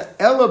Atar Charata,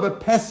 Ela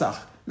bePesach.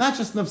 Not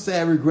just enough to say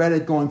I regret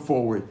it going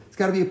forward. It's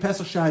got to be a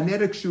Pesach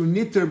shahanerek shu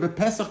niter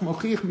bepesach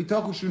mochich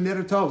mitochu shu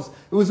niter tovs.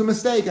 It was a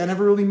mistake. I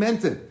never really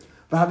meant it.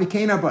 But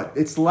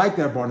it's like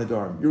the Arba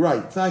Nadarim. You're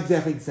right. It's not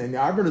exactly the same. The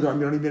Arba Nadarim,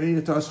 you don't even need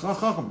a Taras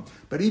Chacham.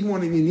 But even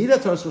when you need a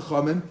Taras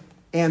Chachamim,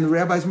 And the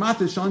rabbi's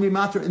matter is showing me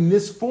matter in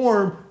this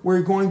form where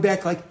you're going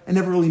back like I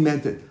never really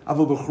meant it.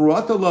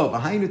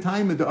 Behind the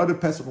time of the other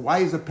Pesach, why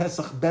is a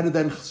Pesach better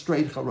than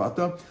straight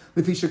charata?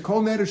 Had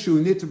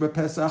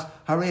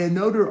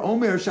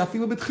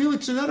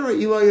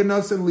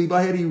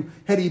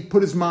he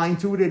put his mind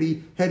to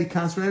it, had he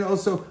concentrated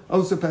also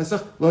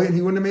Pesach, and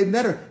he wouldn't have made the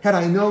netter. Had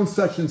I known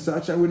such and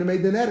such, I wouldn't have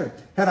made the netter.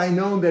 Had I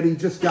known that he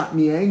just got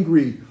me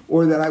angry,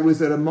 or that I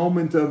was at a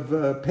moment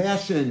of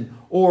passion,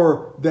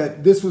 or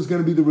that this was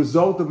going to be the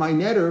result of my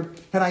netter,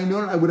 had I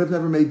known it, I would have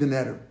never made the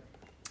netter.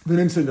 The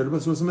Nimser netter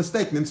was a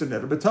mistake. Nimser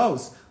netter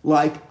betos,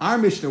 like our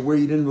Mishnah where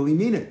you didn't really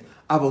mean it.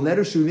 Aval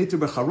netter shu nitter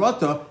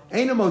becharata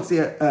ain't a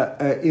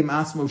im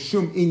asmo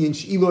shum inyan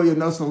sheilo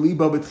yonosno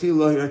libo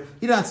betchilo.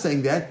 You're not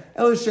saying that.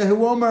 El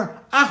shehu omer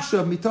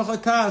achshav mitoch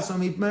hakas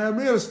amit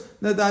me'amiros.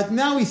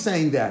 Now he's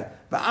saying that.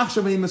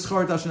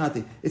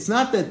 It's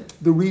not that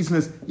the reason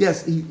is,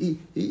 yes,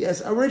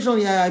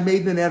 originally I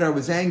made the netter, I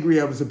was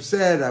angry, I was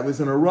upset, I was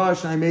in a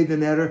rush, and I made the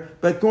netter,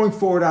 but going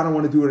forward I don't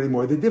want to do it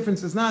anymore. The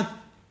difference is not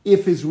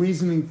if his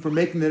reasoning for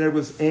making the netter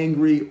was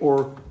angry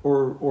or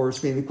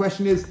saying. The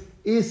question is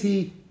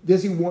he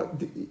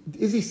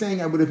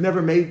saying I would have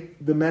never made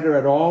the netter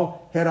at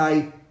all had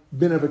I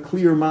been of a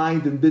clear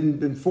mind and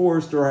been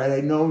forced, or had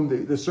I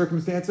known the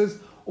circumstances,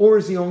 or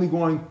is he only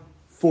going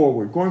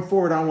forward? Going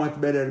forward, I don't want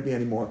the netter to be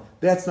anymore.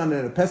 That's not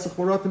a Pesach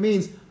Charata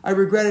means I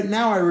regret it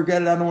now. I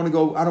regret it. I don't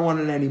want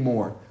it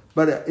anymore.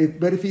 But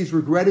if he's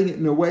regretting it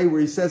in a way where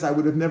he says I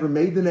would have never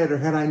made the netter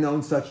had I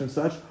known such and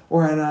such,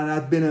 or had I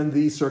not been in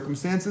these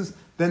circumstances,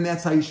 then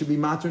that's how you should be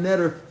matter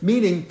netter.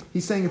 Meaning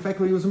he's saying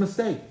effectively it was a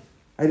mistake.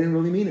 I didn't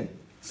really mean it.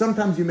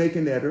 Sometimes you make a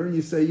netter and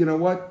you say, you know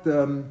what?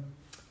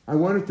 I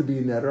want it to be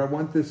a netter. I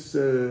want this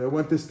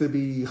to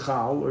be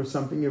chal or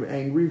something. You're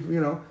angry,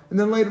 and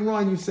then later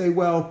on you say,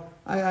 well,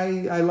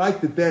 I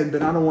liked it then,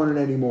 but I don't want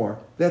it anymore.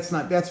 That's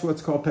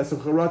what's called Pesach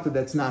Charata.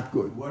 That's not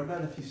good. What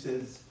about if he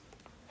says,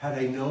 had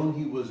I known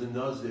he was a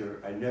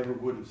Nazir, I never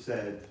would have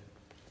said.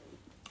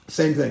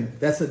 Same thing.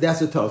 That's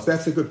a toast.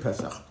 That's a good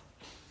Pesach.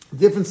 The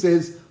difference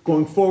is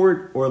going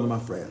forward or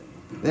l'mafreya.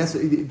 That's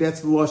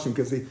the lashon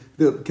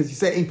because you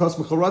say ain't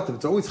Pesach Charata.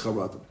 It's always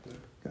Charata.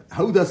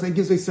 How does it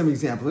gives us some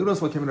examples? Who does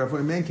like when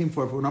a man came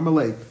forward when I'm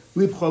late?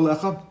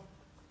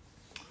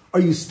 Are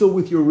you still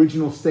with your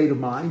original state of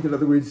mind? In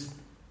other words,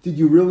 did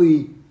you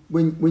really,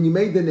 when you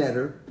made the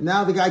netter,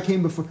 now the guy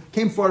came for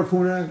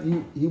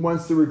Huna, he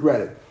wants to regret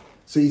it.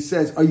 So he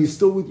says, are you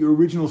still with your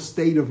original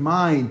state of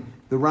mind?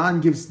 The Ran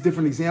gives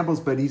different examples,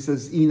 but he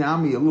says,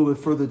 Inami, a little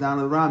bit further down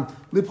in the Ran,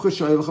 when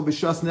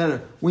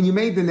you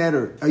made the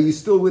netter, are you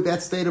still with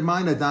that state of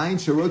mind? You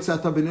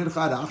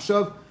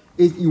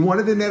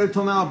wanted the netter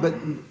till now, but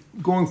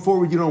going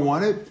forward you don't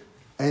want it?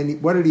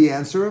 And what did he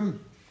answer him?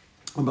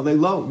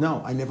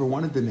 No, I never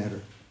wanted the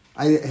netter.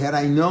 Had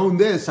I known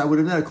this, I would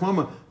have never.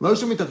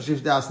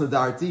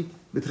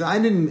 I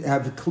didn't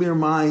have a clear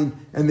mind,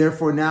 and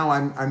therefore now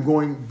I'm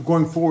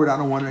going forward. I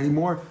don't want it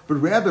anymore. But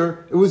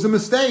rather, it was a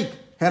mistake.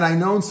 Had I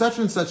known such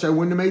and such, I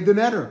wouldn't have made the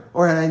netter.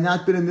 Or had I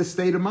not been in this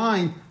state of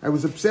mind, I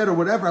was upset or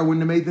whatever, I wouldn't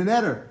have made the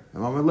netter.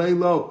 And I'm lay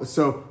low.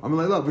 So I'm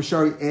lay low.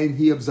 And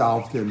he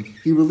absolved him.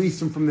 He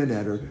released him from the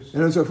netter.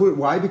 And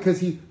why?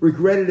 Because he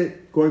regretted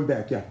it going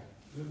back. Yeah.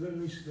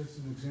 That's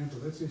an example.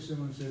 Let's say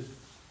someone says,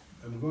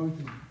 I'm going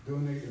to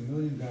donate $1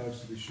 million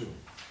to the shul.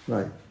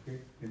 Right. Okay?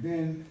 And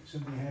then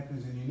something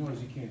happens and he knows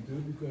he can't do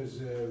it because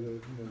the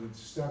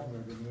stock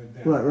market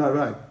went down.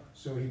 Right.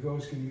 So he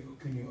goes, can you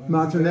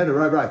Matzah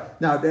netter,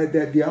 right. Now that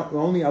the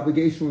only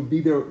obligation would be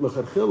there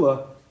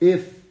l'chadchila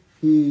if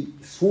he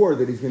swore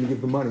that he's going to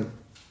give the money.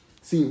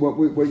 See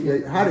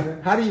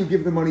how do you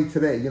give the money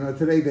today?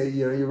 Today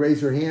you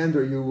raise your hand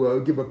or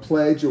you give a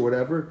pledge or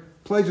whatever.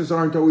 Pledges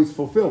aren't always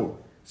fulfilled.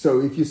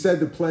 So if you said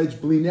the pledge,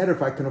 bli netter,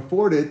 if I can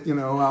afford it,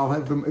 I'll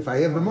have them. If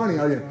I have the money,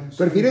 I'll get it.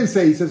 But if he didn't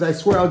say, he says, I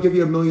swear I'll give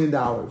you $1 million.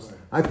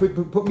 I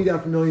put me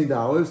down for $1 million,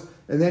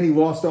 and then he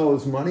lost all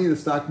his money. The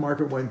stock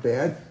market went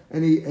bad,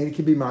 and he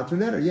could be matzah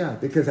netter. Yeah,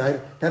 because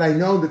had I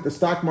known that the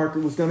stock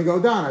market was going to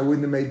go down, I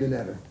wouldn't have made the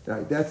netter.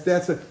 Right?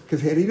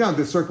 Because had he known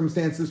the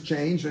circumstances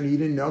changed, and he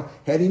didn't know.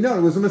 Had he known,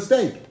 it was a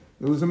mistake.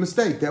 It was a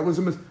mistake. That was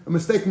a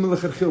mistake.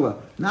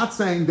 Not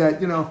saying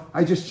that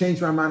I just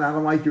changed my mind. I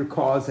don't like your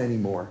cause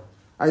anymore.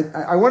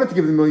 I wanted to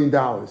give them $1 million,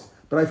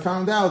 but I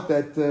found out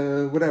that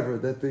the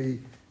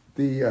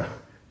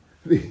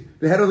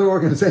head of the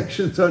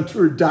organization's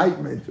under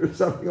indictment or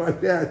something like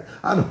that.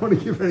 I don't want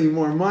to give any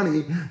more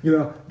money.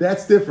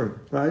 That's different,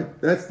 right?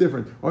 That's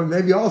different. Or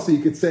maybe also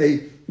you could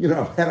say,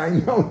 had I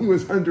known he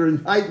was under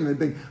indictment,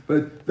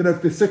 but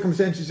if the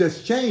circumstances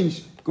just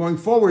changed going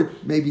forward,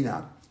 maybe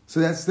not. So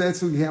that's the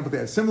example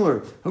there.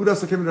 Similar, who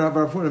does came to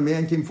Rav Huna? A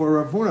man came for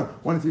Rav Huna,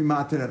 wanted to be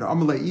matin. Had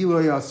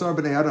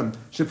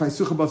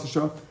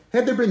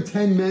there been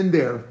 10 men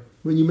there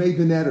when you made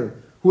the netter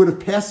who would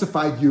have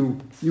pacified you,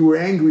 you were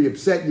angry,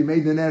 upset, you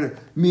made the netter.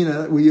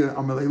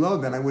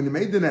 Then I wouldn't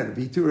have made the netter.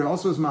 He too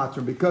also is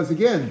matron because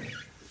again,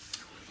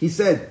 he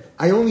said,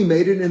 I only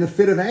made it in a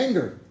fit of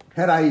anger.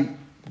 Had I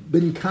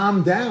been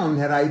calmed down,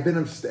 had I been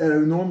in a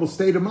normal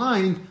state of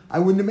mind, I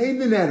wouldn't have made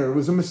the neder. It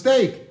was a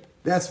mistake.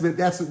 That's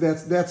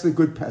a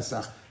good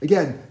Pesach.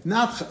 Again,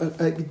 not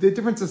the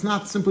difference is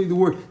not simply the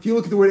word. If you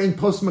look at the word "ein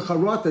post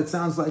mecharot," that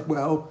sounds like,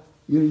 well,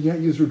 you can't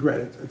use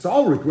regret. It's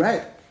all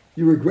regret.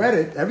 You regret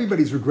it.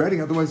 Everybody's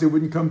regretting. Otherwise, they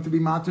wouldn't come to be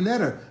matar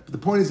neder. But the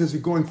point is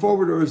it going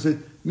forward, or does it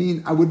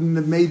mean I wouldn't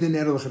have made the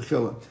neder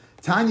l'chadchila?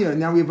 Tanya.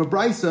 Now we have a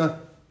brisa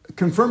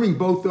confirming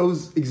both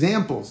those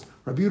examples.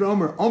 Rabbi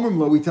Yehuda Omer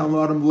Lo, we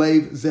tell Adam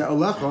Leiv Ze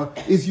Alecha,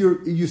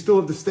 you still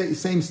have the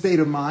same state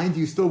of mind?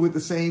 You still with the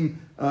same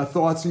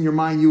thoughts in your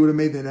mind? You would have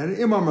made the neder.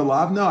 Imam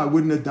Lav, no, I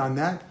wouldn't have done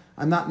that.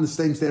 I'm not in the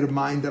same state of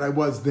mind that I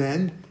was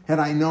then. Had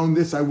I known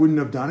this, I wouldn't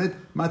have done it.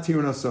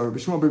 Matir Nasar.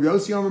 B'Shmuel Rabbi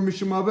Yossi Omer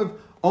Mishum Aviv.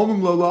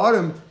 Omim Lo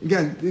La'adam.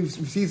 Again, we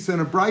see this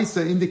in a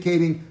brisa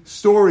indicating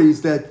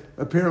stories that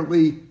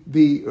apparently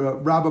the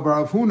Rabbi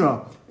Bar Rav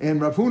Huna and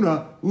Rav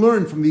Huna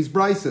learned from these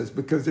brisas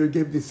because they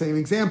give the same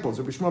examples.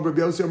 Rabbi Shmuel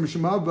Rabbi Yossi or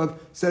Mishum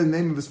said in the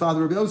name of his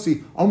father Rabbi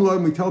Yossi, Omim Lo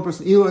La'adam, we tell a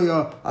person,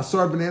 Ilaya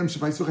Asar Ben Adam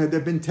Shemaisuch, had there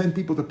been 10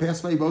 people to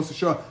pass by Yivos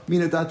Shah,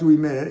 Mina Datu we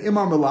made it.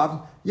 Imam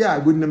Alav, yeah, I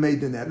wouldn't have made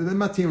the net. And then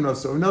Matim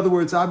also. In other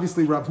words,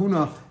 obviously Rav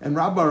Huna and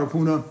Rabbi Rav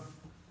Huna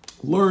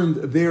learned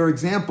their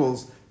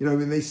examples. You know,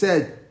 when they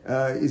said,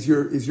 is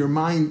your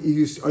mind?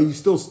 Are you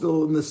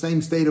still in the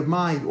same state of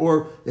mind,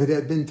 or it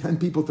had been 10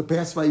 people to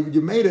pass by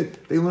you made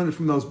it? They learned it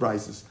from those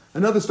brises.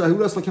 Another story.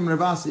 Who else like him?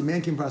 Ravasi, a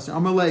man came from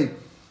Amalei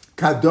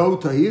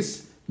Kado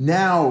Tahis.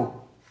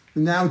 Now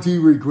do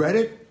you regret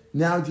it?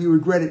 Now do you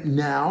regret it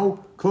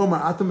now?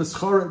 Klomar Atam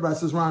Escharet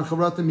Rasas Ran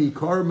Charatam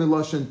Ikar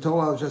Miloshan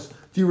Toal. Just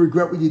do you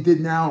regret what you did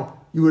now?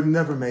 You would have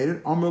never made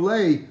it.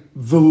 Amalei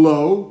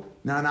Velo.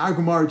 Now an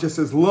Agumar just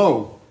says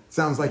lo.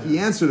 Sounds like he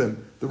answered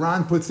him. The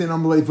Ran puts in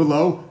Amalei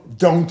Velo.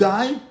 Don't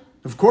I?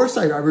 Of course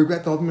I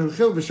regret the ultimate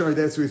chil v'shari.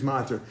 That's his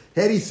matter.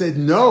 Had he said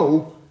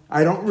no,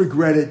 I don't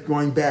regret it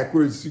going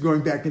backwards,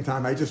 going back in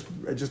time. I just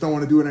don't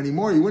want to do it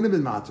anymore. He wouldn't have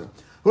been matter.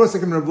 Who else?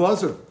 Like Rav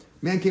Lazar.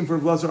 Man came for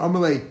Rav Lazar.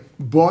 Amalei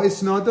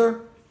boys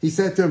nodar. He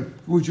said to him,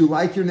 "Would you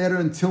like your netter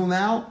until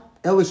now?"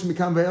 Elish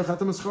mikam ve'el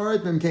chatam escharet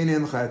b'mkein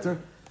en chater.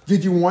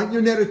 Did you want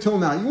your netter till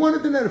now? You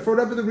wanted the netter for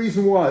whatever the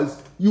reason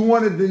was. You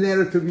wanted the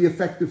netter to be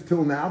effective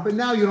till now, but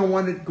now you don't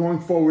want it going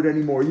forward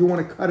anymore. You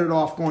want to cut it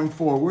off going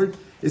forward.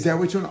 Is that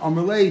what you want?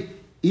 Amalei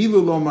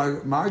ilu lo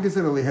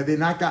margazerli. Had they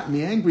not gotten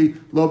me angry,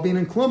 lo bin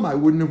and klum, I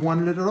wouldn't have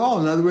wanted it at all.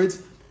 In other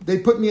words, they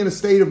put me in a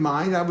state of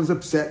mind. I was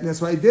upset, and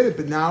that's why I did it.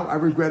 But now I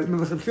regret it.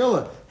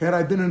 Had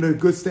I been in a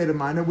good state of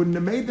mind, I wouldn't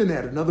have made the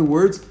netter. In other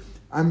words,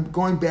 I'm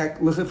going back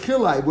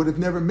lechatchila. I would have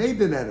never made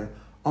the netter.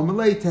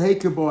 Amalei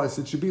teheka boss.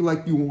 It should be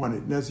like you want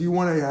it. And as you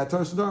want a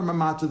hatar sadar,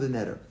 mamat to the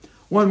netter.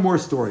 One more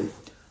story.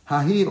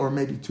 Hahi, or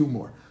maybe two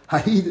more.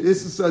 Hahi.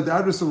 This is the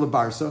Adras of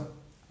Labarsa.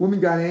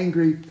 Woman got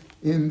angry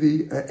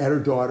at her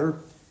daughter,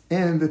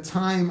 and the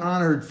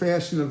time-honored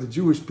fashion of the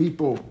Jewish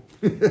people.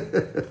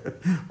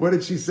 What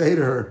did she say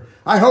to her?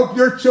 I hope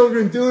your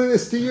children do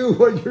this to you,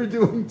 what you're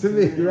doing to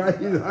me,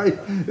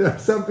 right?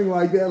 Something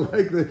like that,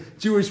 like the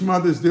Jewish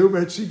mothers do.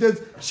 But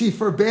she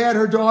forbade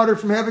her daughter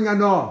from having a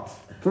no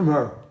from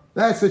her.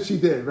 That's what she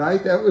did,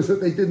 right? That was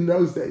what they did in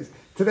those days.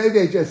 Today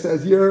they just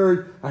says,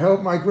 I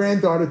hope my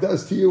granddaughter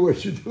does to you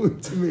what you're doing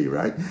to me,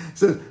 right?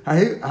 So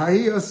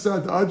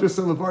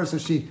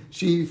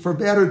she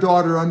forbade her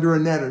daughter under a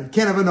netter. You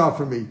can't have enough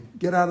for me.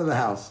 Get out of the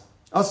house.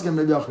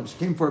 She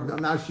came for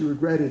now she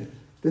regretted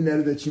the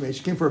netter that she made.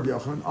 She came for Rabbi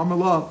Yochanan.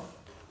 Amalah,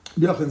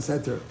 Rabbi Yochanan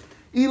said to her,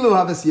 Ilu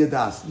havas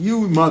yadas,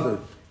 you mother,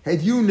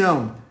 had you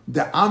known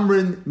the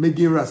Amrin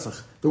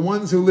Megirasach, the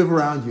ones who live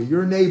around you,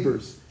 your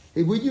neighbors,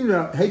 had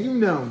you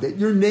known that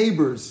your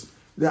neighbors,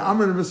 the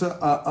Amrin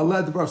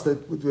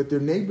that their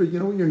neighbors, you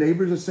know what your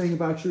neighbors are saying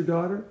about your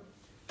daughter?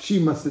 She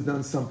must have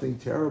done something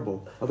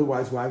terrible.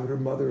 Otherwise, why would her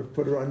mother have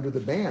put her under the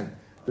ban?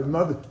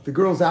 The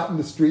girl's out in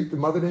the street. The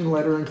mother didn't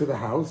let her into the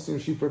house,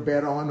 and she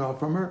forbade on and off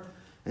from her.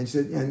 And she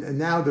said, and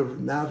now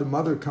the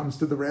mother comes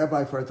to the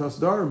rabbi for Atos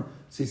Darim.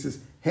 So he says,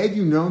 had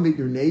you known that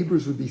your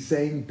neighbors would be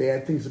saying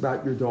bad things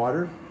about your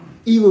daughter,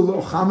 Ilu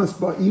lo chamas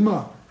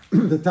ba'ima,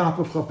 the top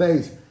of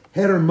Chapez,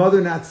 had her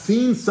mother not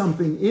seen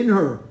something in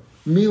her,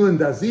 Milan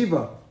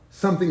Daziva,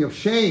 something of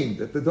shame,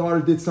 that the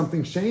daughter did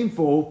something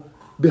shameful,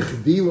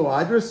 Bichdilo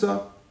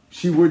Adrasa,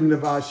 she wouldn't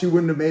have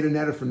made a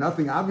netter for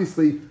nothing.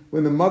 Obviously,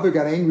 when the mother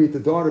got angry at the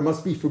daughter, it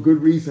must be for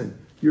good reason.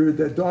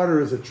 The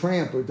daughter is a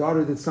tramp, or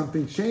daughter did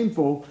something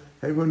shameful,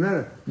 hey, well,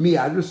 mi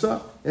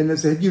adrasa, and they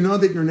said, you know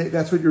that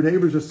that's what your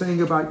neighbors are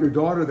saying about your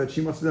daughter, that she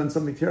must have done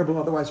something terrible,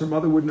 otherwise her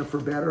mother wouldn't have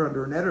forbade her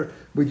under a netter.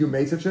 Would you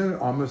make such a netter?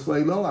 Almost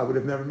lay low. I would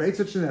have never made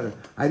such a netter.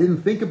 I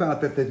didn't think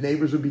about that the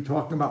neighbors would be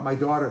talking about my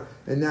daughter,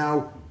 and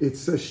now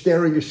it's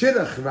staring a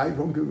shidduch, right?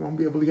 Won't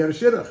be able to get a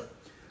shidduch.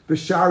 The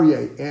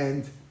Sharyeh,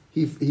 and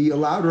he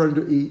allowed her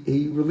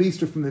he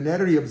released her from the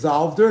netter, he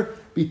absolved her,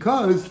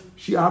 because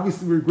she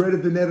obviously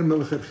regretted the netter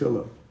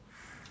melech.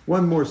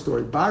 One more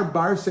story.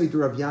 Bar said to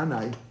Rav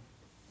Yanai,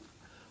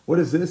 what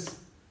is this?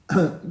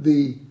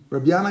 The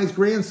Rabbi Yanai's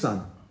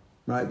grandson,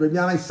 right? Rabbi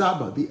Yanai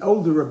Saba, the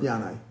older Rabbi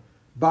Yanai.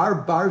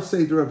 Bar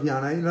Seder Rabbi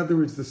Yanai, in other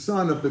words, the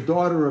son of the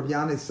daughter of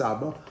Yanai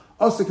Saba.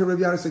 Also,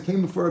 Rabbi Yana said,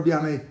 came before Rabbi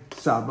Yana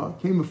Saba,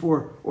 came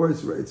before, or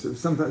it's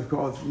sometimes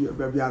called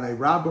Rabbi Yana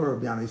Rabba or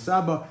Rabbi Yana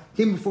Saba,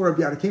 came before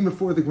Rabbi Yana, came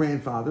before the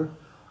grandfather.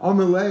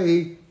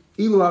 Amalei,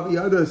 Ilav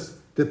Yadas,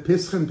 the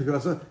Pischin,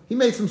 because he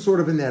made some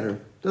sort of a netter.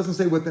 Doesn't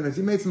say what that is.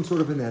 He made some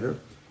sort of a netter.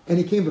 And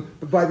he came,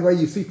 but by the way,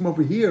 you see from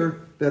over here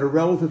that a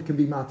relative can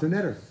be matar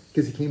netter,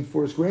 because he came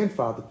before his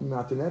grandfather to be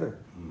matar netter,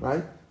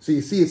 right? So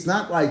you see, it's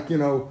not like,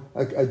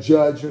 a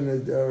judge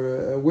and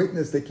a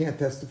witness that can't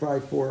testify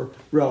for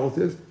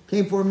relatives.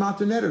 Came for a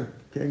matar netter,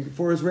 came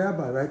for his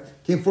rabbi, right?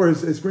 Came for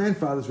his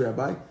grandfather's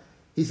rabbi.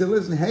 He said,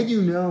 listen, had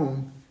you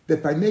known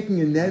that by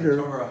making a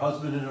netter... Or a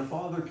husband and a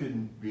father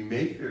can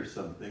remake or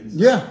something.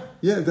 Yeah,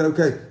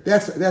 okay.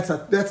 That's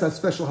a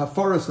special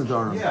hafaras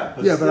nadarim.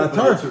 But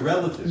it's a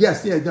relative.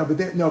 Yes,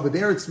 but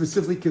there it's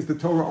specifically because the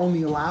Torah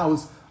only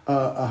allows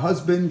a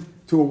husband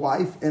to a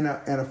wife and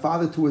a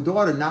father to a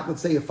daughter, not,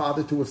 let's say, a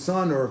father to a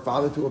son or a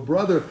father to a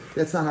brother.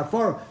 That's not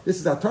hafara. This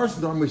is hafaras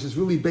nadarim, which is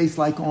really based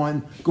like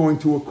on going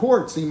to a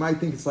court. So you might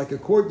think it's like a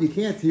court. You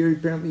can't. Here,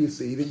 apparently, you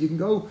see that you can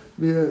go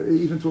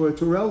even to a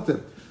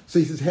relative. So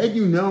he says, had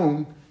you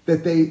known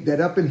that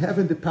up in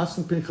heaven, the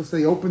Pasuk Pinchas,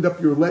 they opened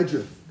up your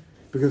ledger,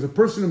 because a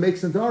person who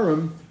makes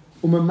nadarim,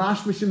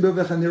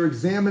 and they're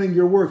examining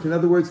your work. In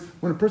other words,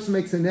 when a person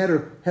makes a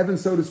netter, heaven,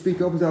 so to speak,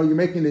 opens out. You're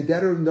making a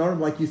nadarim,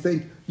 like you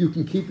think you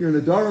can keep your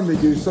nadarim,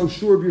 that you're so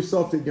sure of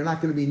yourself that you're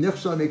not going to be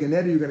nichshah, make a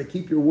netter, you're going to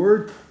keep your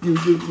word.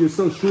 You're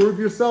so sure of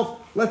yourself.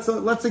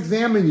 Let's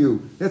examine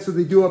you. That's what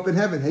they do up in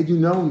heaven. Had you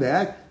known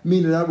that,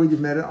 meaning that when you've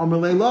met it,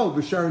 Amalei Lo,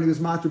 B'Sharon, he was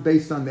matra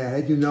based on that.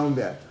 Had you known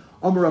that.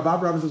 Amar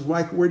Rabba says,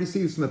 where do you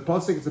see this in the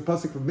pasuk? It's a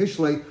pasuk from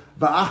Mishlei.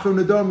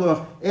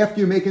 After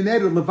you make a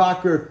neder,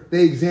 levaker,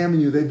 they examine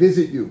you, they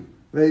visit you.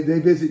 They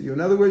visit you. In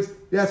other words,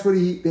 that's what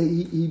he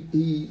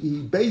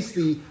based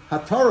the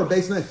Hatara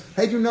based on that.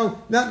 Had you known,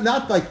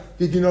 not like,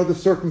 did you know the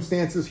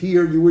circumstances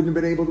here, you wouldn't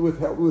have been able to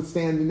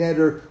withstand the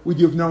neder, would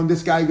you have known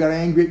this guy got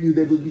angry at you,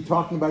 they would be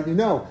talking about you?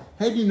 No.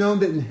 Had you known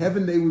that in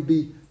heaven they would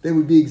be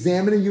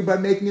examining you by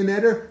making a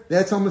neder,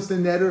 that's almost a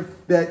neder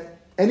that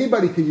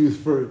anybody could use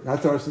for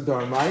Hatar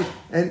Sadarim, right?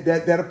 And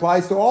that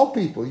applies to all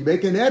people. You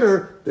make an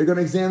eder, they're going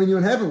to examine you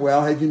in heaven.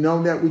 Well, had you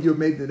known that, would you have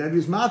made the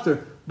eder's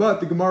matter? But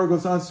the Gemara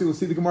goes on to, we'll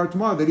see the Gemara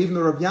tomorrow, that even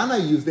though Rav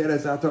Yana used that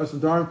as Hatar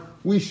Sadarim,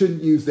 we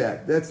shouldn't use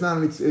that. That's not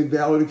a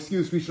valid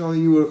excuse. We should only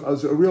use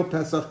as a real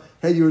Pesach,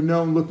 had you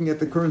known, looking at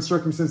the current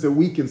circumstances that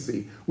we can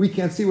see. We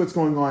can't see what's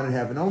going on in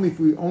heaven. Only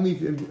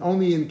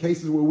in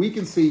cases where we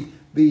can see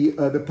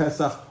the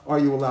Pesach are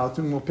you allowed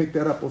to, and we'll pick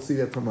that up. We'll see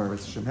that tomorrow.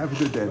 Have a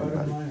good day,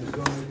 everybody.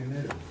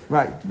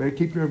 Right, better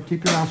keep your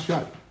mouth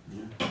shut.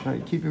 Yeah.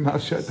 Right, keep your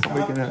mouth shut.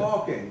 Stop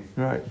talking.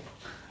 Right.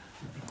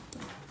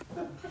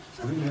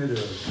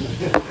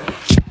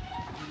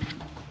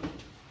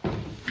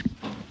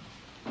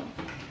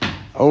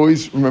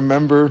 Always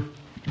remember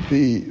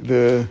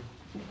the